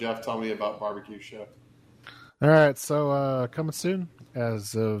 So, Jeff, tell me about Barbecue Show. All right, so coming soon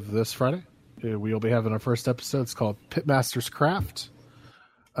as of this Friday, we'll be having our first episode. It's called Pitmaster's Craft.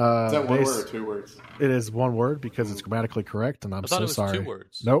 Is that one word or 2 words? It is one word because it's grammatically correct, and I'm I thought so it was sorry. 2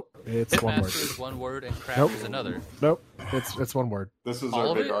 words. Nope, it's one word. Pitmaster is 1 word and craft Nope. is another. Nope, it's one word. This is All our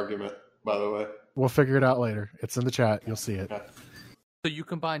of big it? argument, by the way. We'll figure it out later. It's in the chat. You'll see it. Okay. So you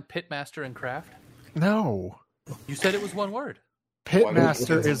combine pitmaster and craft? No, You said it was 1 word.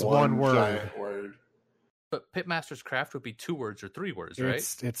 Pitmaster It's is one word. giant word. But pitmaster's craft would be 2 words or 3 words, right?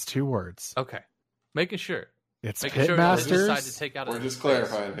 It's 2 words. Okay. Making sure. It's Making sure I decide to Pitmasters. take out We're a just space.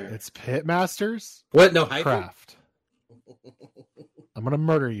 clarifying here. It's Pitmasters What? No hyphen? Craft. I'm gonna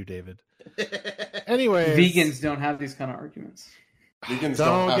murder you, David. Anyways, Vegans don't have these kind of arguments. Vegans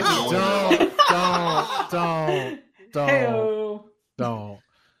Don't don't get have me. to Don't. Heyo. Don't.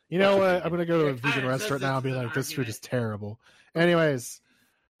 You know what? I'm gonna go to a vegan restaurant now and be like, "This food is terrible." Anyways,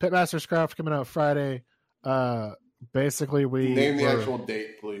 Pitmaster's Craft coming out Friday. Basically, we Name the were- actual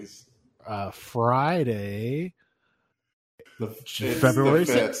date, please. Friday, It's February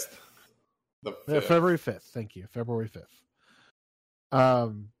the 6th. The Yeah, 5th. February 5th. Thank you. February 5th.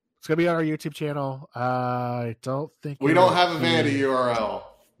 It's gonna be on our YouTube channel. I don't think We don't have a vanity URL.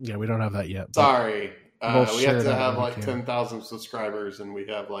 Yeah, we don't have that yet. but- Sorry. We'll We share have to that have when we like can. 10,000 subscribers, and we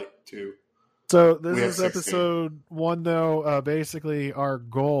have like 2. So this We have is 16. episode 1, though. Basically, our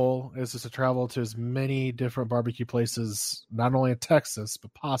goal is just to travel to as many different barbecue places, not only in Texas,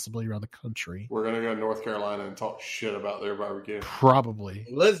 but possibly around the country. We're going to go to North Carolina and talk shit about their barbecue. Probably.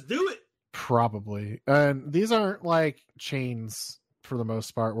 Let's do it. Probably. And these aren't like chains for the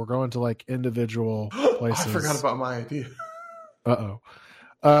most part. We're going to like individual places. I forgot about my idea. Uh-oh.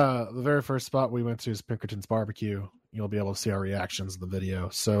 The very first spot we went to is Pinkerton's Barbecue. You'll be able to see our reactions in the video.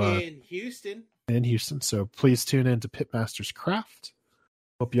 So In Houston. So please tune in to Pitmaster's Craft.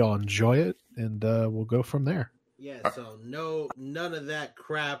 Hope y'all enjoy it, and we'll go from there. Yeah, so none of that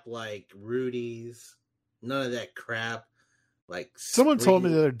crap like Rudy's. None of that crap like Someone told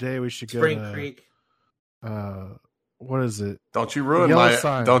me the other day we should go Spring to Creek. what is it? Don't you ruin Yellow my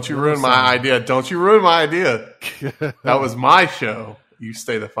sign. don't you Yellow ruin my sign. idea. Don't you ruin my idea. That was my show. You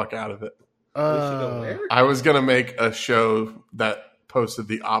stay the fuck out of it. We should go where? I was gonna make a show that posted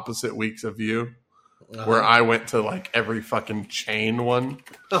the opposite weeks of you, where I went to like every fucking chain one,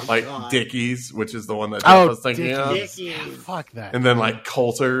 Oh, like God. Dickies, which is the one that Jeff was thinking of, Dickies. Fuck that. and then like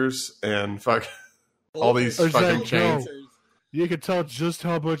Coulter's and fuck all these Or fucking like, chains. You can tell just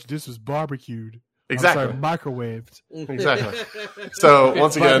how much this was barbecued. Exactly. I'm sorry, microwaved. Exactly. So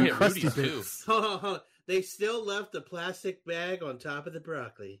once It's fun again, to hit Rudy's, crusty too. bits. Hold on. They still left the plastic bag on top of the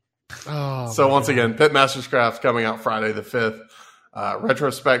broccoli. Oh, so my once God. again, Pitmaster's Craft coming out Friday the 5th.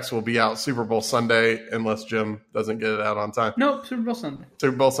 Retrospects will be out Super Bowl Sunday, unless Jim doesn't get it out on time. Nope, Super Bowl Sunday.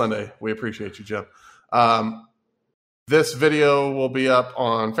 Super Bowl Sunday. We appreciate you, Jim. This video will be up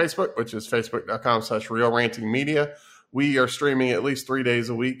on Facebook, which is facebook.com/realrantingmedia. We are streaming at least 3 days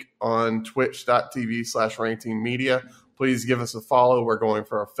a week on twitch.tv/rantingmedia. Please give us a follow. We're going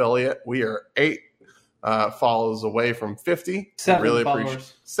for affiliate. We are 8 follows away from 50. 7 really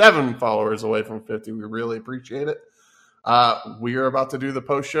followers. 7 followers away from 50. We really appreciate it. We are about to do the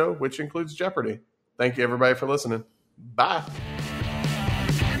post show, which includes Jeopardy. Thank you, everybody, for listening. Bye.